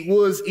 He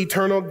was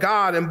eternal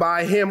God, and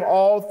by him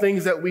all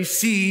things that we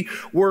see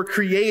were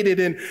created.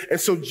 And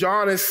so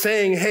John is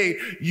saying, hey,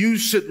 you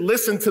should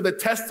listen to the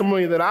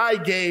testimony that I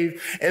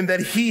gave and that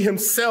he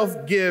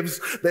himself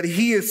gives, that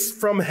he is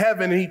from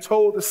heaven. And he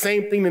told the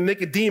same thing to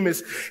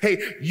Nicodemus. Hey,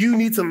 you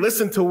need to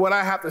listen to what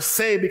I have to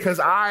say because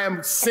I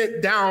am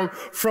sent down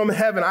from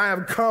heaven. I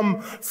have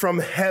come from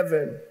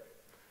heaven.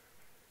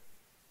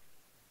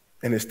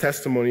 And his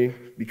testimony,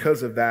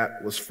 because of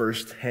that, was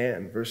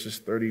firsthand. Verses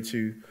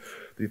 32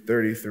 through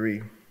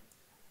 33.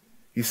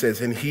 He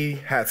says, and he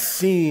hath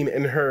seen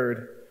and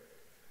heard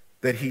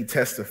that he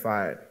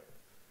testified.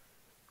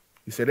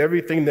 He said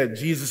everything that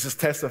Jesus is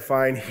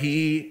testifying,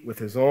 he, with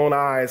his own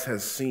eyes,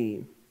 has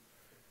seen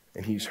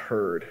and he's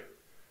heard.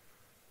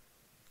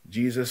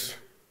 Jesus,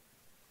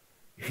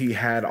 he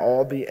had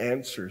all the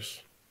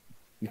answers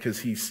because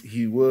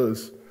he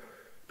was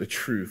the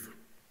truth.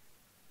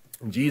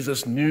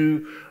 Jesus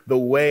knew the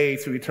way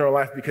to eternal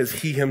life because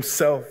he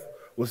himself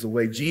was the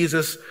way.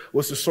 Jesus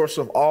was the source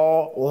of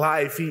all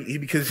life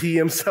because he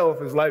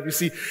himself is life. You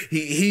see,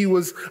 he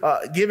was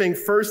giving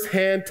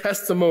firsthand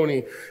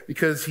testimony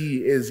because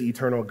he is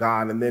eternal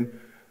God. And then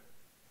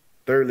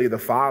thirdly, the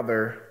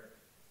Father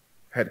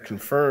had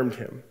confirmed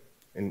him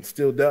and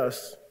still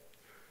does.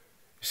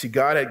 You see,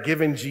 God had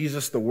given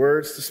Jesus the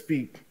words to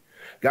speak.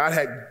 God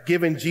had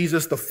given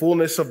Jesus the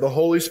fullness of the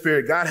Holy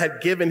Spirit. God had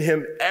given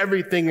him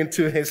everything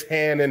into his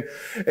hand.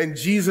 And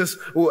Jesus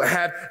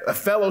had a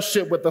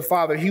fellowship with the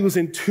Father. He was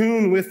in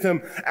tune with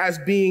him as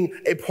being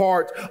a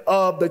part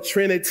of the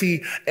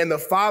Trinity. And the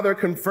Father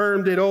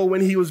confirmed it. Oh, when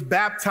he was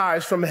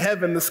baptized from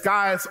heaven, the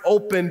skies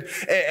opened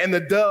and the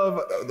dove,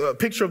 the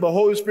picture of the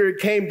Holy Spirit,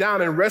 came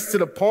down and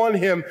rested upon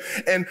him.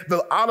 And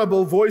the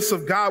audible voice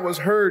of God was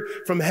heard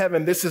from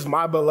heaven. This is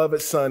my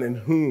beloved Son in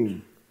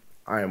whom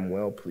I am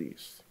well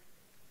pleased.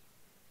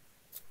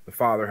 The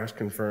Father has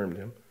confirmed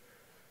him.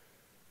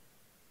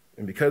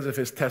 And because of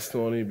his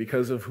testimony,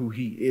 because of who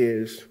he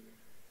is,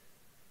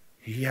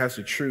 he has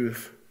the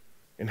truth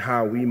in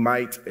how we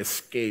might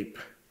escape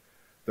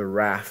the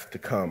wrath to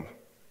come.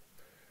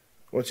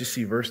 I want you to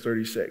see verse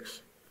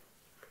 36.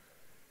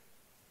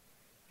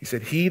 He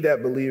said, he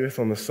that believeth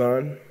on the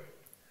Son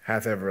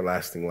hath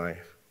everlasting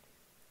life.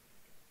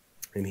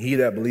 And he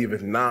that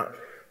believeth not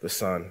the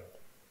Son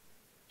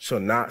shall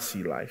not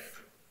see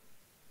life,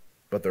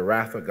 but the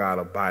wrath of God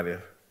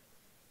abideth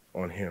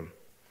on him.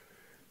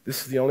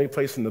 This is the only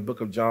place in the book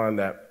of John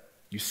that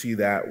you see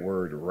that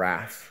word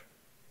wrath.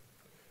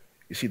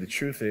 You see, the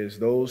truth is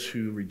those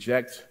who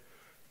reject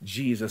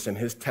Jesus and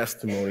his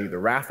testimony, the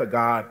wrath of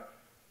God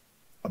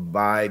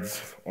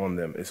abides on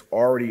them. It's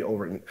already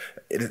over.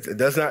 It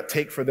does not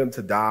take for them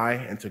to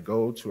die and to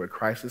go to a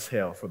crisis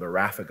hell for the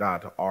wrath of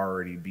God to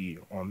already be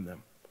on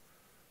them.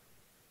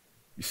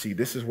 You see,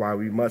 this is why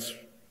we must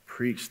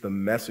preach the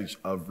message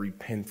of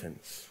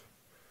repentance.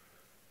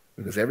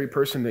 Because every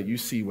person that you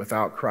see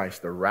without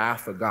Christ, the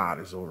wrath of God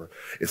is over.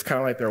 It's kind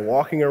of like they're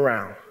walking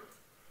around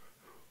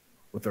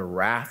with the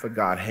wrath of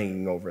God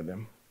hanging over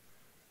them.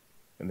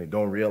 And they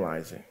don't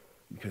realize it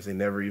because they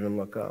never even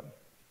look up.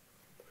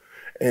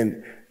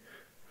 And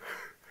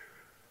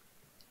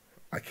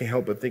I can't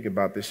help but think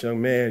about this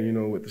young man, you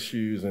know, with the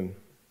shoes and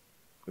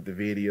with the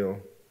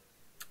video,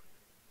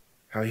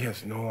 how he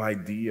has no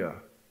idea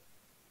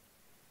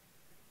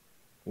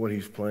what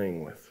he's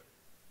playing with.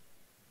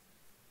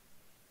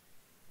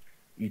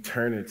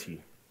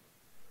 Eternity,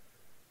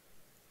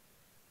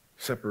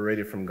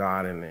 separated from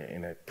God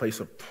in a place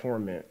of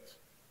torment.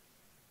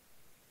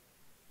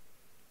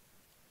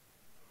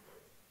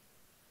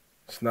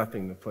 It's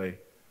nothing to play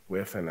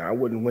with, and I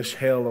wouldn't wish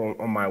hell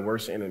on my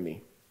worst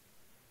enemy.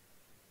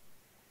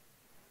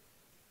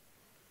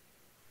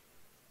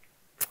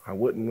 I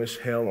wouldn't wish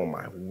hell on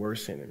my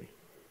worst enemy.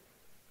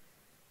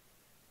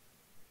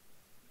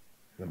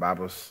 The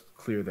Bible is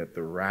clear that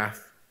the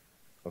wrath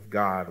of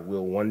God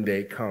will one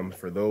day come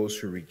for those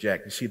who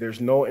reject. You see, there's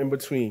no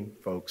in-between,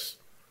 folks.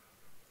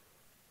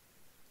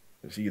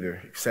 There's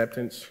either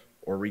acceptance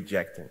or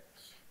rejectance.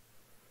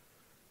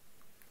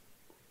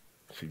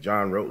 See,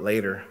 John wrote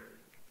later,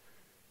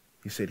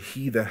 he said,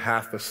 he that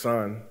hath the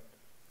Son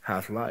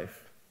hath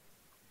life,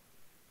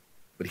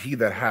 but he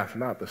that hath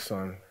not the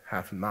Son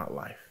hath not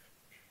life.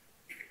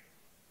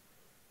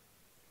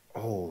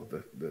 Oh,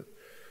 the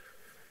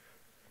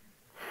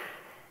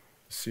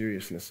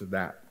seriousness of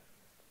that.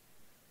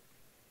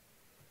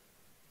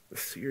 The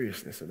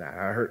seriousness of that.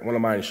 I heard one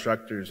of my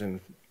instructors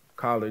in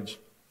college,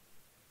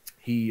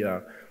 he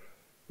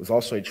was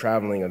also a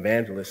traveling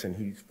evangelist, and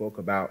he spoke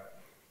about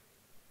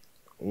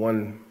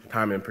one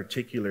time in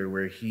particular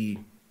where he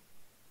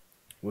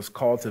was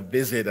called to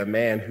visit a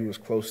man who was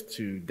close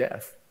to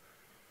death.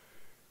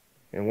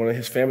 And one of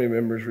his family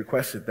members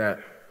requested that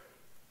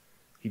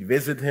he'd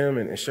visit him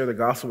and share the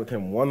gospel with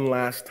him one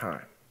last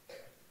time.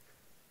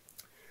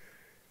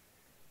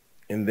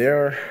 And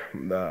there,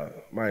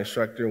 my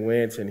instructor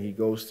went, and he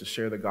goes to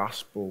share the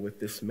gospel with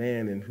this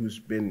man, and who's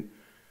been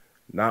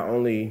not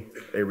only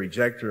a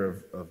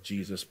rejecter of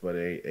Jesus, but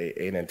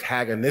an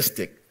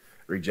antagonistic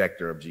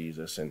rejecter of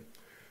Jesus. And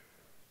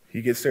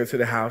he gets there to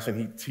the house,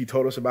 and he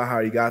told us about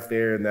how he got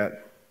there, and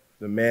that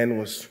the man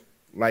was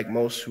like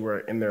most who are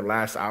in their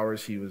last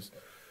hours. He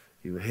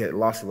had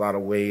lost a lot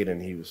of weight,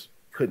 and he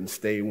couldn't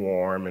stay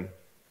warm, and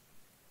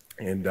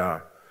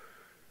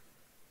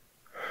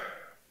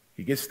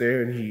he gets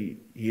there, and he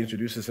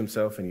introduces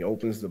himself, and he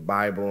opens the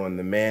Bible, and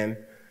the man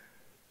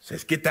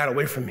says, "Get that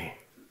away from me.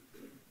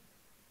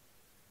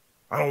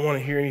 I don't want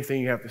to hear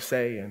anything you have to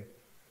say."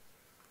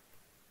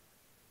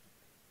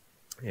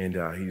 And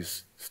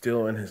he's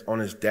still on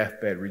his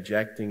deathbed,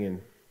 rejecting.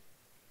 And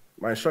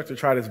my instructor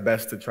tried his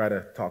best to try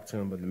to talk to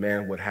him, but the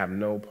man would have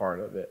no part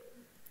of it.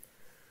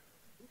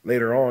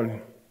 Later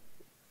on,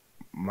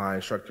 my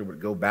instructor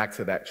would go back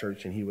to that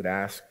church, and he would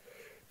ask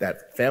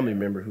that family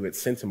member who had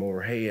sent him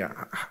over, "Hey,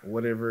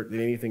 did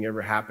anything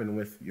ever happen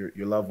with your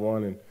loved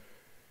one?" And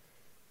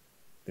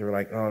they were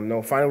like, "Oh,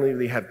 no." Finally,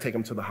 they had to take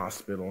him to the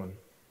hospital.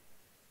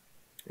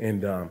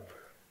 And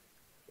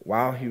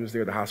while he was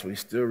there at the hospital, he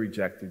still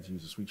rejected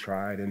Jesus. We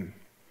tried, and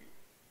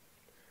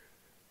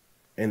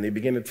they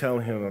began to tell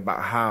him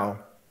about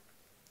how,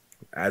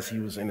 as he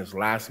was in his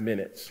last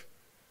minutes,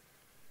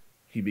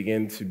 he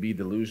began to be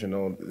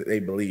delusional, they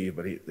believe,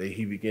 but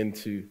he began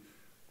to,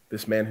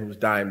 this man who was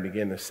dying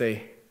began to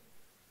say,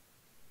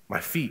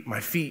 my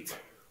feet,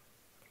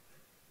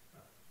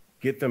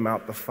 get them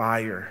out the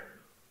fire.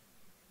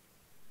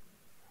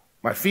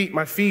 My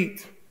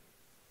feet,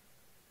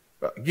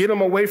 get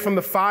them away from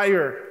the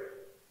fire."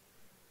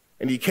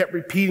 And he kept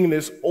repeating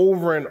this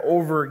over and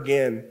over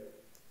again.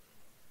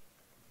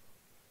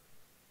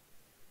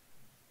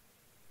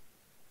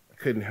 I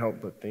couldn't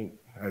help but think,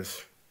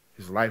 as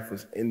his life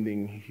was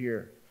ending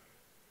here,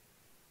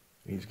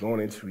 he's going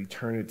into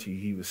eternity,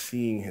 he was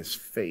seeing his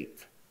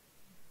fate.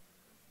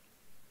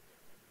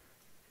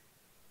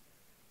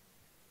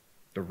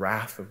 The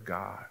wrath of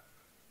God.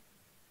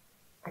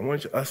 I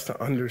want us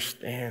to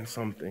understand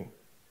something.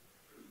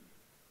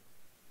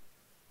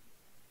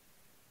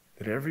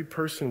 That every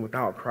person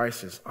without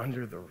Christ is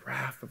under the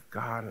wrath of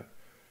God.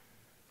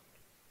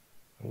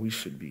 And we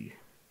should be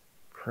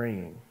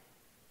praying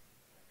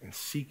and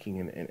seeking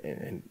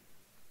and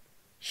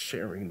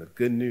sharing the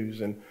good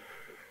news and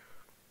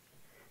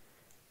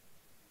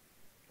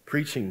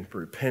preaching for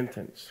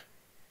repentance.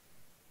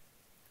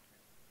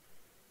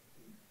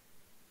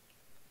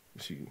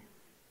 You see,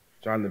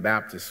 John the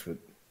Baptist would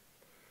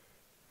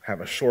have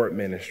a short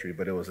ministry,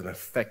 but it was an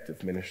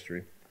effective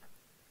ministry.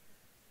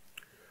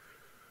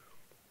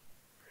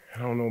 I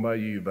don't know about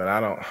you, but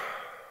I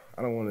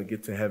don't want to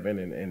get to heaven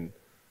and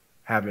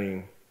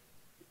having,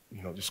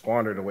 just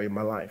squandered away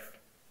my life.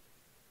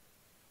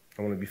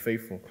 I want to be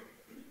faithful.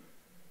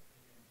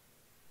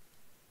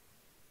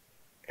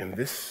 And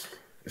this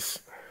is,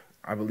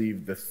 I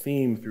believe, the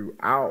theme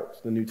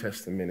throughout the New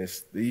Testament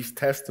is these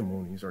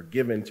testimonies are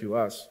given to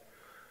us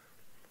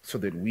so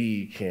that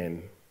we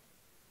can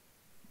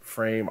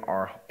frame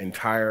our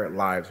entire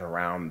lives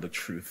around the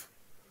truth.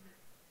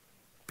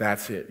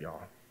 That's it,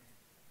 y'all.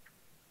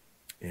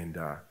 And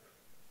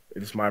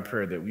it is my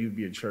prayer that we would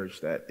be a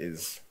church that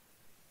is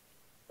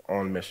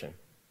on mission.